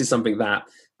 This is something that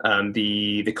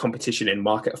the Competition and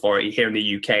Market Authority here in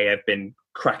the UK have been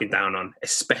cracking down on,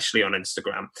 especially on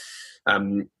Instagram.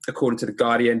 According to The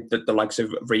Guardian, the likes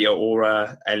of Rita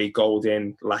Ora, Ellie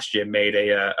Goulding last year made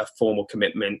a formal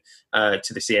commitment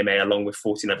to the CMA along with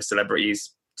 14 other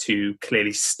celebrities to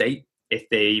clearly state if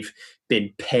they've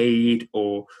been paid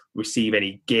or receive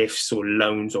any gifts or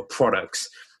loans or products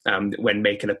when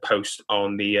making a post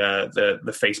on the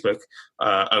Facebook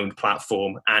owned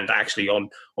platform, and actually on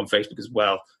Facebook as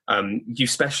well. You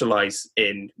specialize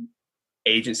in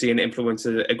agency and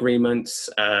influencer agreements,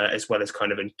 as well as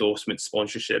kind of endorsement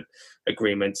sponsorship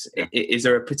agreements. Is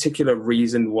there a particular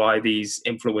reason why these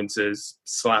influencers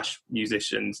 /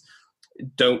 musicians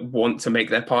don't want to make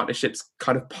their partnerships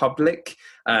kind of public?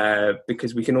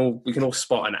 Because we can all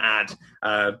spot an ad,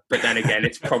 but then again,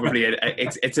 it's probably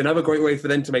it's another great way for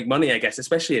them to make money, I guess,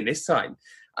 especially in this time.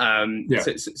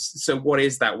 So what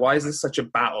is that? Why is there such a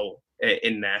battle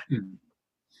in there?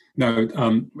 No,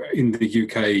 in the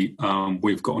UK,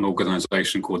 we've got an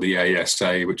organisation called the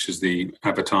ASA, which is the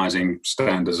Advertising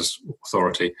Standards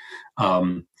Authority,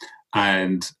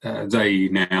 and they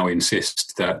now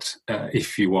insist that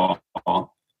if you are,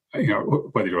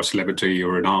 whether you're a celebrity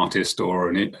or an artist or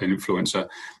an influencer,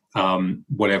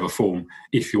 whatever form.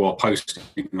 If you are posting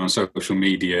on social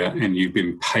media and you've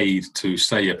been paid to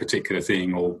say a particular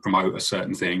thing or promote a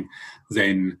certain thing,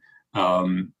 then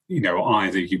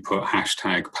either you put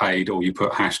hashtag paid, or you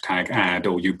put hashtag ad,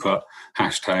 or you put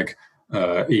hashtag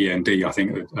END, I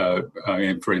think,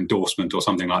 for endorsement or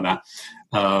something like that,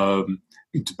 to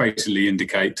basically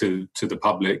indicate to the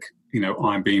public,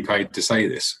 I'm being paid to say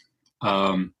this.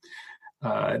 Because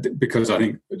I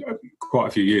think quite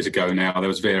a few years ago now, there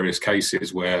was various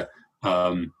cases where,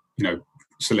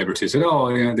 celebrities said, "Oh,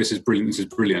 yeah, this is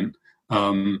brilliant,"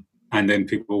 and then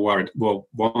people were worried, well,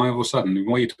 why all of a sudden?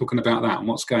 Why are you talking about that? And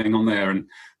what's going on there? And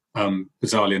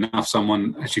bizarrely enough,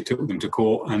 someone actually took them to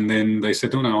court, and then they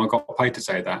said, "Oh no, I got paid to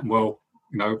say that." Well,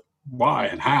 why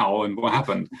and how and what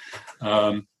happened?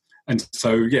 And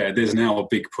so, yeah, there's now a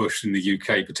big push in the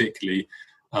UK, particularly.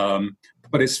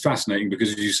 But it's fascinating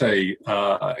because, as you say,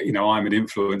 I'm an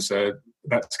influencer.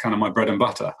 That's kind of my bread and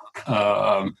butter.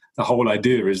 The whole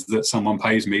idea is that someone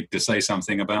pays me to say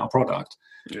something about a product.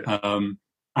 Yeah.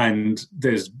 And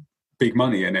there's big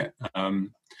money in it.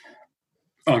 I'm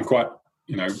quite,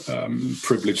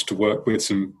 privileged to work with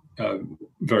some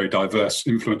very diverse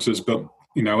influencers, but,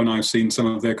 and I've seen some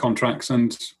of their contracts,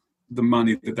 and the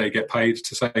money that they get paid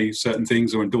to say certain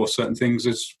things or endorse certain things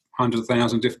is hundreds of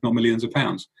thousands, if not millions of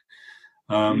pounds.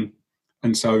 And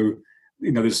so,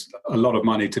 there's a lot of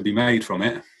money to be made from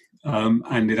it,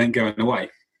 and it ain't going away.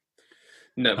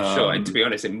 No, for sure. And to be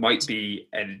honest, it might be,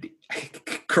 and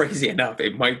crazy enough,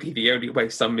 it might be the only way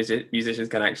some musicians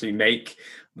can actually make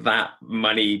that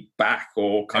money back,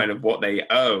 or kind of what they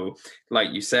owe.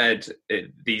 Like you said,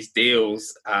 these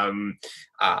deals,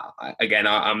 again,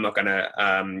 I'm not going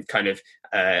to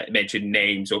mention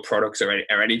names or products or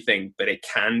anything, but it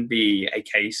can be a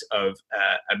case of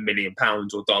 £1 million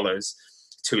or dollars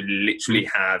to literally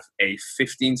have a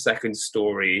 15-second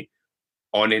story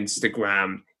on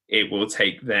Instagram. It will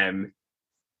take them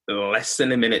less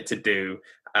than a minute to do,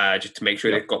 just to make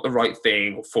sure they've got the right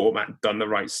thing or format, done the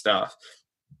right stuff.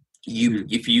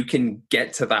 If you can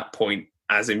get to that point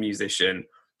as a musician,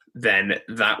 then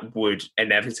that would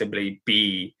inevitably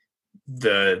be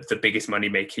the biggest money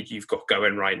maker you've got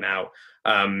going right now.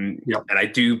 And I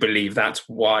do believe that's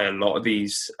why a lot of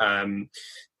these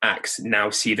acts now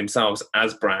see themselves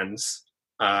as brands,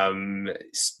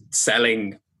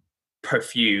 selling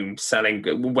perfume, selling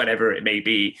whatever it may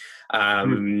be.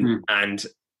 And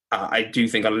I do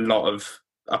think a lot of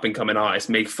up and coming artists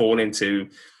may fall into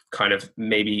kind of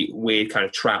maybe weird kind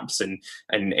of traps and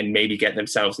maybe get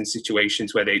themselves in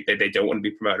situations where they don't want to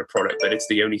be promoting a product, but it's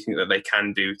the only thing that they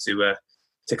can do to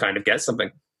kind of get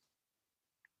something.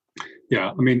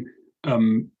 Yeah, I mean,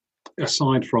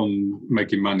 aside from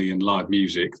making money in live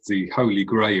music, the holy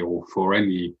grail for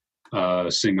any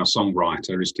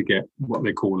singer-songwriter is to get what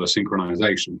they call a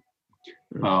synchronization,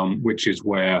 which is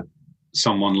where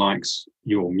someone likes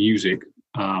your music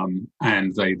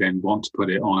and they then want to put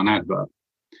it on an advert.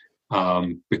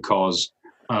 Because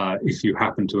if you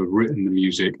happen to have written the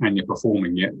music and you're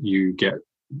performing it, you get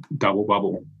double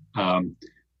bubble,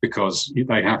 because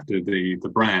they have to, the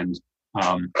brand,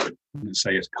 let's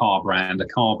say it's a car brand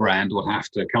will have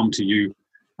to come to you,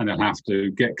 and they'll have to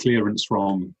get clearance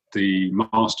from the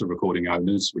master recording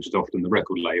owners, which is often the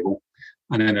record label,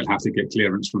 and then they'll have to get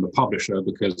clearance from the publisher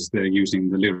because they're using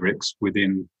the lyrics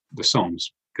within the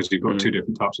songs, because you've got two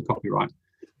different types of copyright.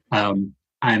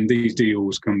 And these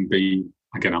deals can be,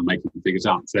 again, I'm making figures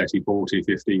up, 30, 40,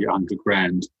 50, 100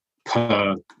 grand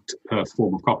per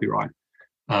form of copyright.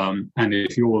 And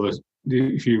if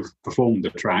you've performed the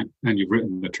track and you've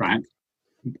written the track,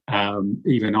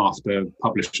 even after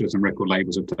publishers and record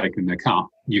labels have taken their cut,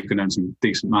 you can earn some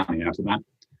decent money out of that.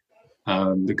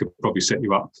 That could probably set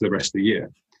you up for the rest of the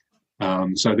year.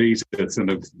 So these are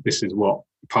this is what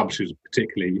publishers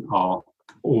particularly are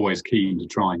always keen to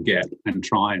try and get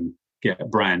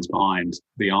brands behind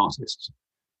the artists.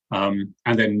 And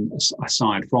then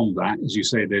aside from that, as you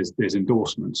say, there's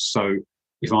endorsements. So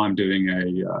if I'm doing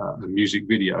a music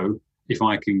video, if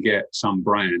I can get some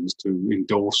brands to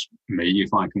endorse me,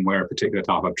 if I can wear a particular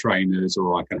type of trainers,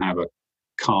 or I can have a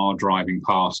car driving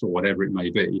past, or whatever it may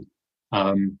be,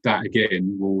 that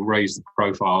again will raise the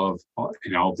profile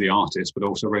of the artist, but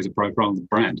also raise the profile of the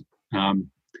brand.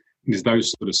 There's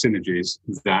those sort of synergies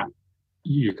that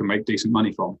you can make decent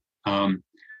money from.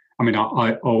 I mean,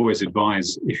 I always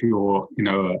advise, if you're,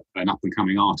 an up and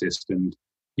coming artist and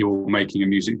you're making a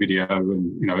music video,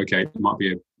 and okay, it might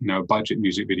be a budget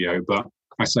music video, but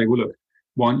I say, well, look,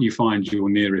 why don't you find your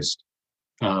nearest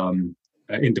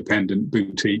independent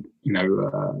boutique,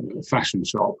 fashion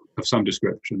shop of some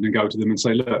description, and go to them and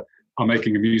say, look, I'm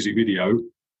making a music video.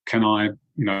 can I,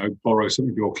 borrow some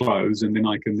of your clothes, and then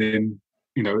I can then,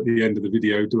 at the end of the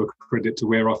video, do a credit to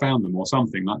where I found them or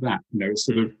something like that. It's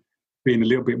sort of being a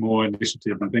little bit more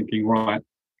initiative and thinking, right,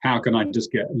 how can I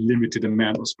just get a limited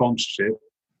amount of sponsorship?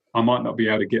 I might not be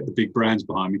able to get the big brands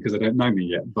behind me because they don't know me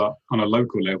yet, but on a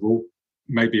local level,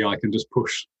 maybe I can just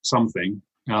push something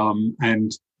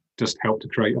and just help to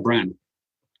create a brand.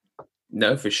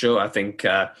 No, for sure. I think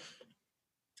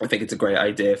it's a great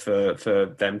idea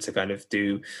for them to kind of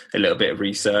do a little bit of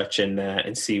research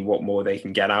and see what more they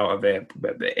can get out of it.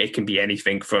 It can be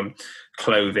anything from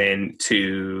clothing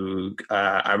to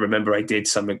I remember I did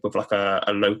something with like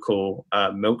a local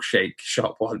milkshake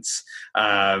shop once,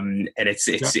 and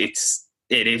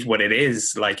it is what it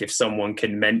is. Like if someone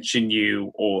can mention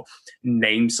you or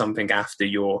name something after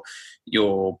your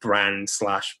brand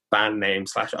 / band name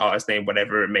 / artist name,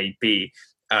 whatever it may be,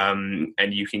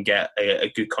 and you can get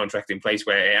a good contract in place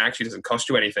where it actually doesn't cost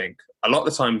you anything. A lot of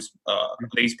the times,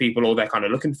 these people, all they're kind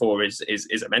of looking for is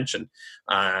a mention.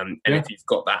 And if you've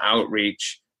got that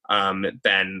outreach,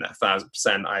 then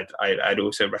 1,000%, I'd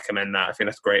also recommend that. I think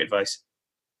that's great advice.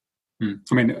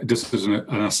 I mean, just as an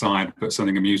aside, but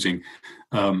something amusing.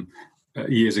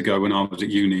 Years ago when I was at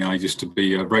uni, I used to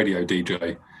be a radio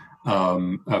DJ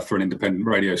for an independent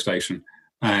radio station.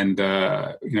 And,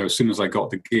 as soon as I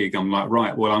got the gig, I'm like,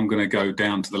 right, well, I'm going to go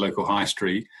down to the local high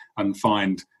street and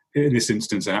find, in this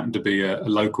instance, it happened to be a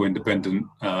local independent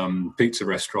pizza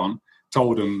restaurant,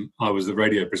 told them I was the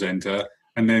radio presenter,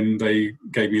 and then they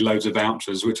gave me loads of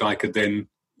vouchers, which I could then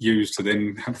use to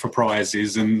then have for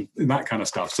prizes and that kind of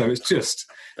stuff. So it's just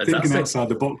thinking outside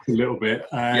the box a little bit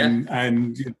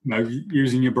and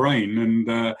using your brain.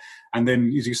 And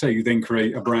then, as you say, you then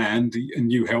create a brand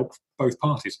and you help both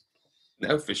parties.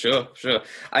 No, for sure.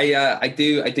 I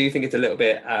do think it's a little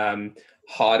bit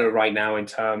harder right now in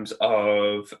terms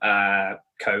of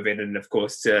COVID, and of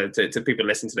course to people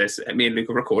listening to this, me and Luke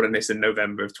are recording this in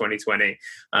November of 2020.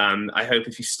 I hope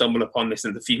if you stumble upon this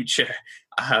in the future,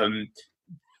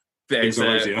 there's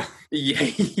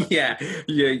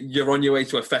you're on your way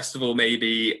to a festival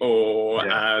maybe, or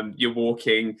you're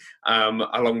walking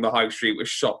along the high street with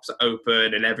shops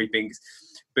open and everything's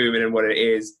booming and what it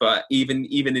is. But even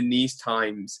in these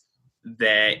times,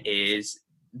 there is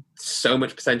so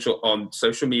much potential on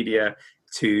social media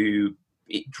to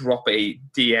drop a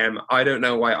DM. I don't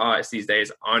know why artists these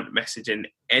days aren't messaging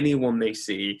anyone they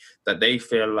see that they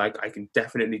feel like I can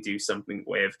definitely do something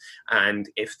with. And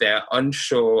if they're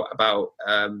unsure about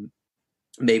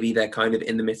maybe they're kind of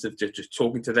in the midst of just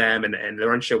talking to them and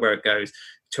they're unsure where it goes,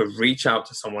 to reach out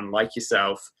to someone like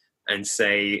yourself and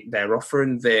say they're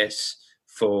offering this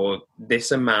for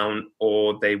this amount,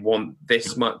 or they want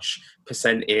this much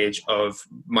percentage of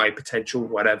my potential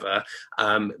whatever,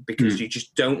 because you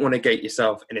just don't want to get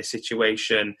yourself in a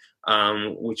situation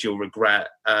which you'll regret.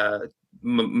 And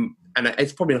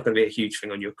it's probably not going to be a huge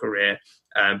thing on your career,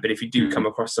 but if you do come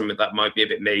across something that might be a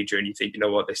bit major and you think, you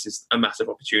know what, this is a massive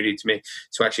opportunity to me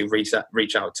to actually reach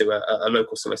out to a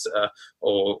local solicitor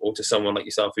or to someone like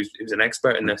yourself who's an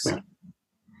expert in this.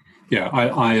 Yeah,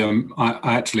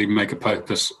 I actually make a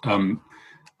purpose on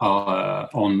my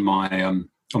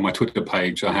Twitter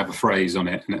page. I have a phrase on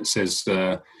it, and it says,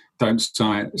 "Don't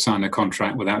sign a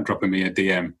contract without dropping me a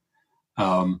DM."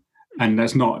 And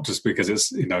that's not just because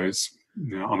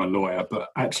I'm a lawyer, but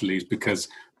actually it's because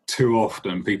too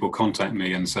often people contact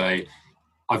me and say,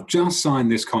 "I've just signed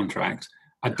this contract.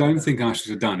 I don't think I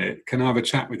should have done it. Can I have a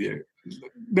chat with you?"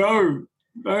 No,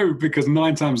 because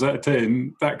 9 times out of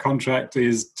 10, that contract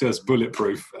is just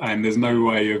bulletproof and there's no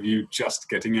way of you just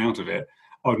getting out of it.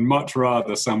 I'd much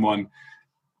rather someone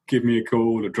give me a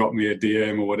call or drop me a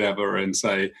DM or whatever and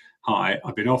say, "Hi,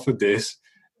 I've been offered this.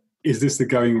 Is this the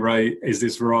going rate? Is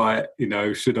this right?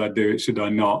 Should I do it? Should I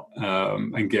not?"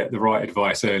 And get the right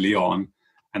advice early on.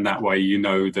 And that way you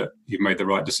know that you've made the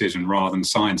right decision, rather than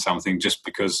sign something just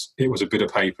because it was a bit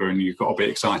of paper and you got a bit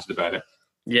excited about it.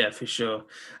 Yeah, for sure.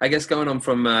 I guess going on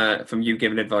from you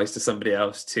giving advice to somebody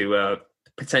else to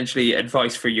potentially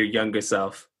advice for your younger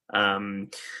self.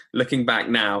 Looking back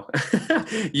now,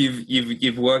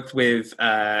 you've worked with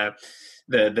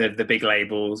the big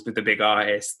labels, with the big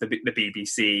artists, the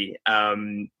BBC.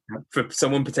 For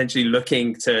someone potentially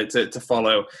looking to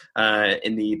follow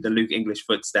in the Luke English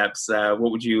footsteps,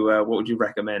 what would you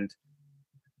recommend?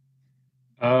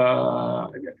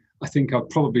 I think I'd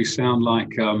probably sound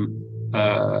like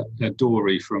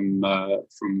Dory from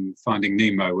Finding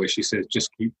Nemo, where she says, "Just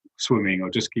keep swimming,"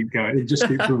 or "Just keep going." "Just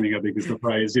keep swimming," I think is the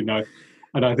phrase, And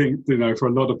I think, for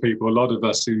a lot of people, a lot of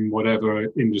us in whatever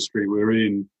industry we're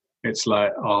in, it's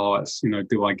like,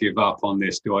 do I give up on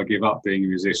this? Do I give up being a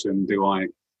musician? Do I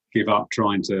give up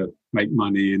trying to make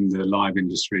money in the live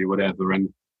industry or whatever, and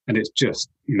it's just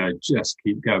just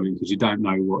keep going, because you don't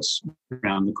know what's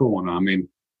around the corner. I mean,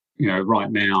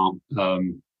 right now,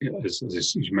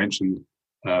 as you mentioned,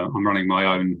 I'm running my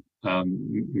own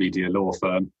media law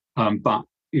firm, but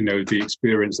the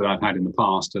experience that I've had in the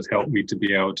past has helped me to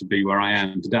be able to be where I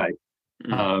am today.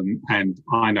 And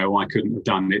I know I couldn't have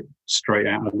done it straight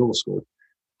out of law school.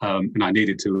 And I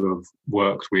needed to have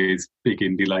worked with big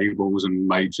indie labels and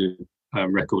major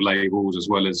record labels, as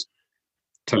well as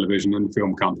television and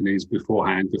film companies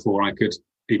beforehand, before I could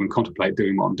even contemplate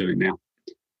doing what I'm doing now.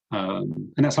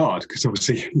 And that's hard, because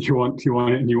obviously you want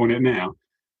it and you want it now.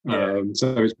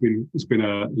 So it's been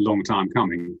a long time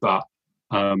coming, but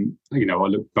I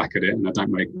look back at it and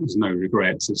there's no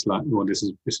regrets. It's like, well, this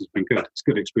has been good. It's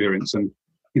a good experience, and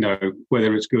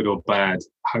whether it's good or bad,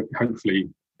 hopefully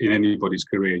in anybody's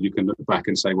career, you can look back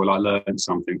and say, well, I learned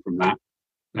something from that.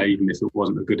 Even if it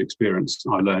wasn't a good experience,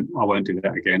 I won't do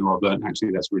that again, or I've learned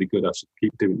actually that's really good, I should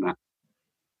keep doing that.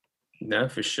 No,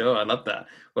 for sure. I love that.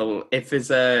 Well, if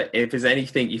there's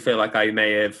anything you feel like I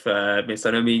may have missed,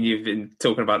 I mean, you've been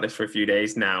talking about this for a few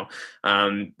days now.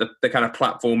 The kind of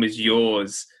platform is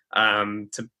yours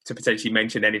to potentially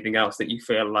mention anything else that you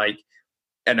feel like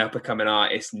an up-and-coming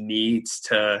artist needs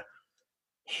to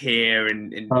hear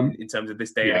in terms of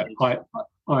this day. Yeah,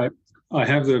 I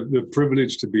have the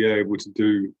privilege to be able to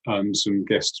do some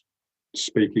guest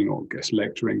speaking or guest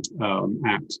lecturing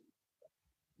at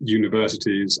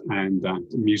universities and at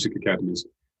music academies.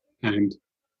 And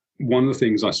one of the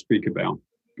things I speak about,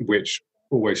 which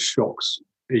always shocks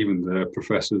even the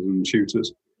professors and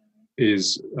tutors,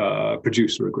 is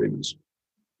producer agreements.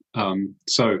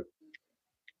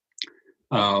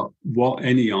 What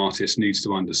any artist needs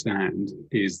to understand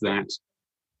is that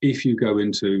if you go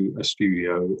into a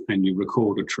studio and you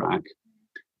record a track,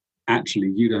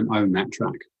 actually you don't own that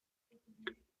track.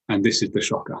 And this is the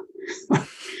shocker.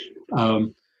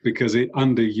 Because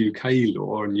under UK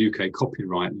law and UK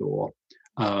copyright law,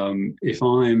 if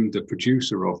I'm the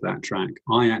producer of that track,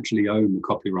 I actually own the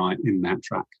copyright in that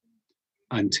track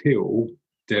until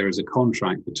there is a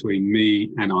contract between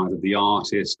me and either the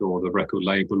artist or the record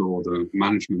label or the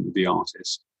management of the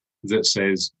artist that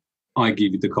says, I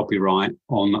give you the copyright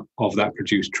of that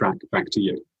produced track back to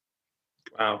you.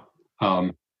 Wow.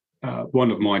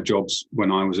 One of my jobs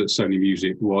when I was at Sony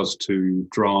Music was to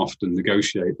draft and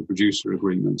negotiate the producer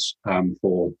agreements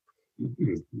for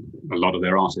a lot of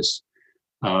their artists.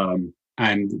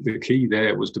 And the key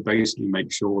there was to basically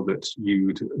make sure that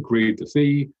you'd agreed the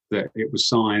fee, that it was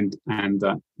signed, and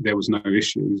that there was no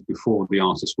issues before the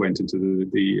artist went into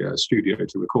the studio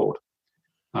to record.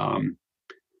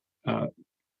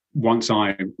 Once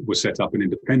I was set up an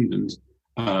independent,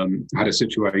 I had a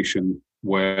situation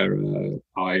where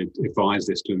I advised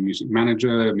this to a music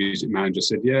manager. The music manager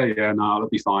said, no, that'll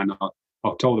be fine.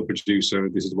 I've told the producer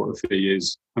this is what the fee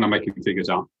is, and I'm making figures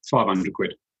up, 500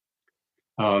 quid.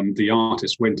 The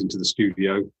artist went into the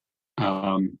studio.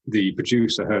 The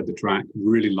producer heard the track,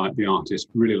 really liked the artist,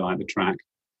 really liked the track,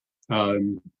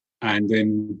 and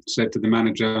then said to the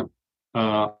manager,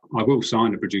 I will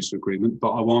sign a producer agreement,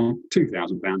 but I want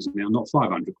 £2,000 now, not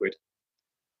 500 quid.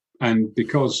 And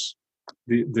because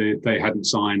they hadn't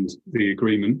signed the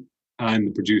agreement and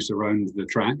the producer owned the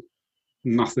track,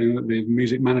 nothing that the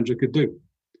music manager could do.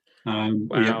 Wow.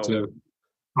 He had to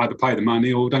either pay the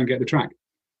money or don't get the track.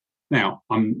 Now,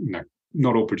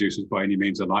 not all producers by any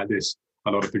means are like this.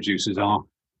 A lot of producers are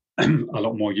a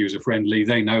lot more user-friendly.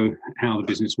 They know how the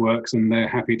business works, and they're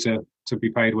happy to be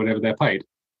paid whatever they're paid,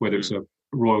 whether it's a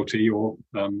royalty or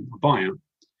a buyout.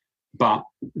 But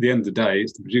at the end of the day,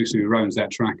 it's the producer who owns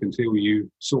that track until you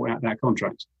sort out that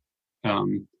contract.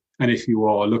 And if you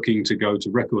are looking to go to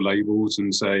record labels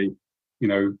and say,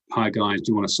 hi guys, do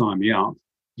you want to sign me up?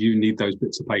 You need those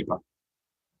bits of paper.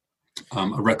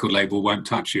 A record label won't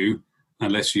touch you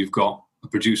unless you've got a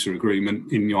producer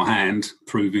agreement in your hand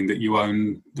proving that you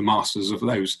own the masters of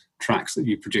those tracks that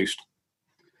you produced.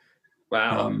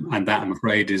 Wow. And that, I'm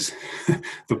afraid, is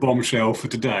the bombshell for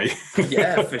today.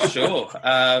 Yeah, for sure.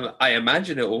 I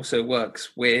imagine it also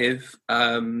works with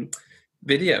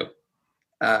video.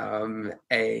 A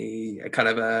kind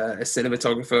of a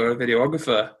cinematographer or a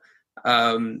videographer,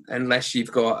 unless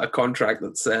you've got a contract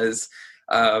that says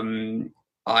the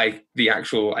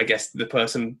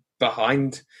person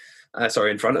behind,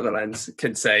 in front of the lens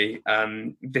can say,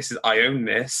 I own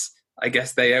this. I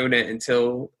guess they own it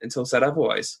until said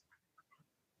otherwise.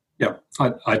 Yeah,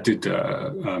 I did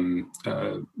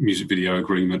music video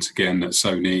agreements again at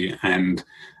Sony, and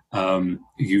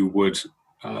you would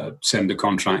send a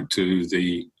contract to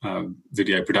the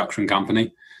video production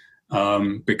company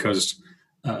because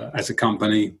as a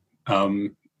company.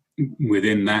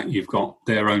 Within that, you've got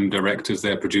their own directors,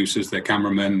 their producers, their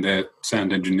cameramen, their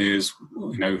sound engineers,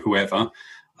 whoever,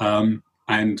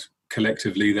 and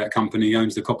collectively that company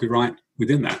owns the copyright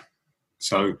within that.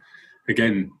 So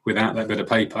again, without that bit of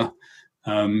paper,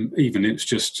 even it's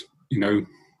just a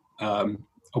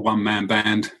one-man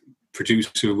band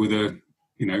producer with a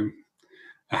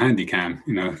handy cam,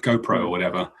 GoPro or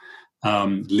whatever.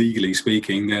 Legally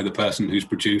speaking, they're the person who's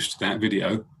produced that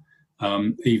video.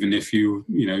 Even if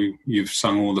you've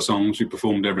sung all the songs, you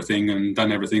performed everything and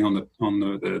done everything on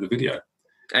the video,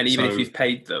 and even if you've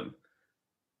paid them.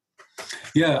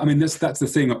 Yeah, I mean that's the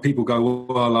thing. People go,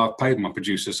 well, I've paid my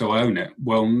producer, so I own it.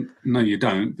 Well, no, you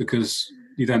don't, because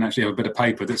you don't actually have a bit of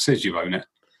paper that says you own it.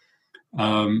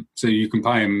 So you can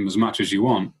pay them as much as you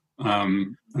want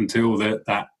until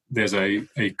that there's a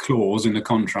clause in the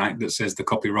contract that says the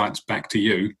copyright's back to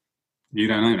you. You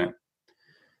don't own it.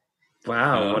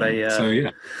 Wow, what a so yeah,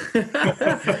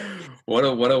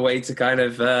 what a way to kind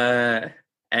of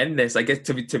end this. I guess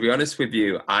to be honest with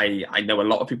you, I know a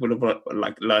lot of people have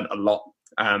learned a lot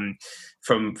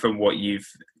from what you've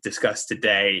discussed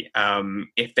today.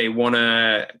 If they want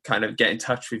to kind of get in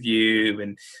touch with you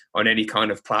and on any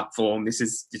kind of platform, this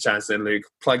is your chance then, Luke.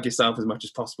 Plug yourself as much as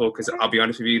possible, because I'll be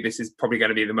honest with you, this is probably going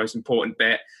to be the most important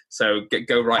bit. So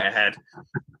go right ahead.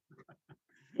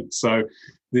 So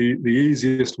the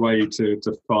easiest way to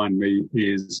find me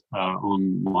is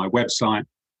on my website,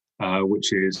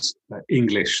 which is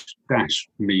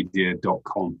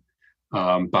english-media.com.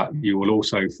 But you will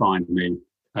also find me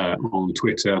on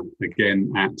Twitter, again,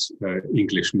 at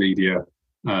English Media.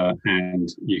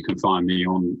 And you can find me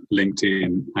on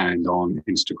LinkedIn and on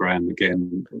Instagram,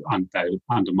 again,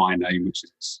 under my name, which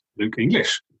is Luke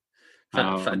English.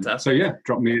 Fantastic. So yeah,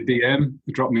 drop me a DM,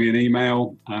 drop me an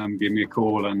email, give me a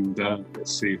call, and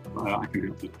let's see if I can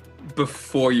help you.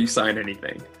 Before you sign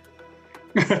anything.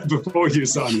 Before you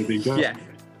sign anything, yeah.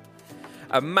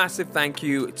 A massive thank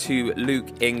you to Luke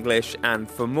English,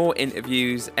 and for more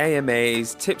interviews,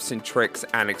 AMAs, tips and tricks,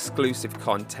 and exclusive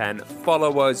content,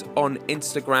 follow us on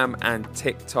Instagram and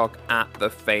TikTok at The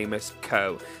Famous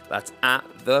Co. That's at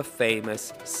The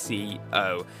Famous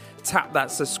CO. Tap that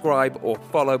subscribe or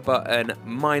follow button.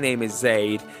 My name is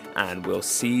Zaid, and we'll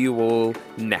see you all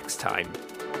next time.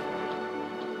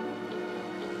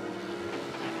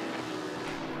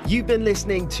 You've been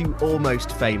listening to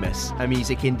Almost Famous, a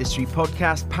music industry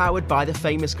podcast powered by The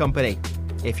Famous Company.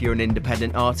 If you're an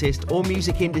independent artist or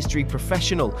music industry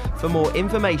professional, for more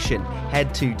information,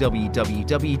 head to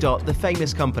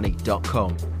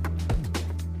www.thefamouscompany.com.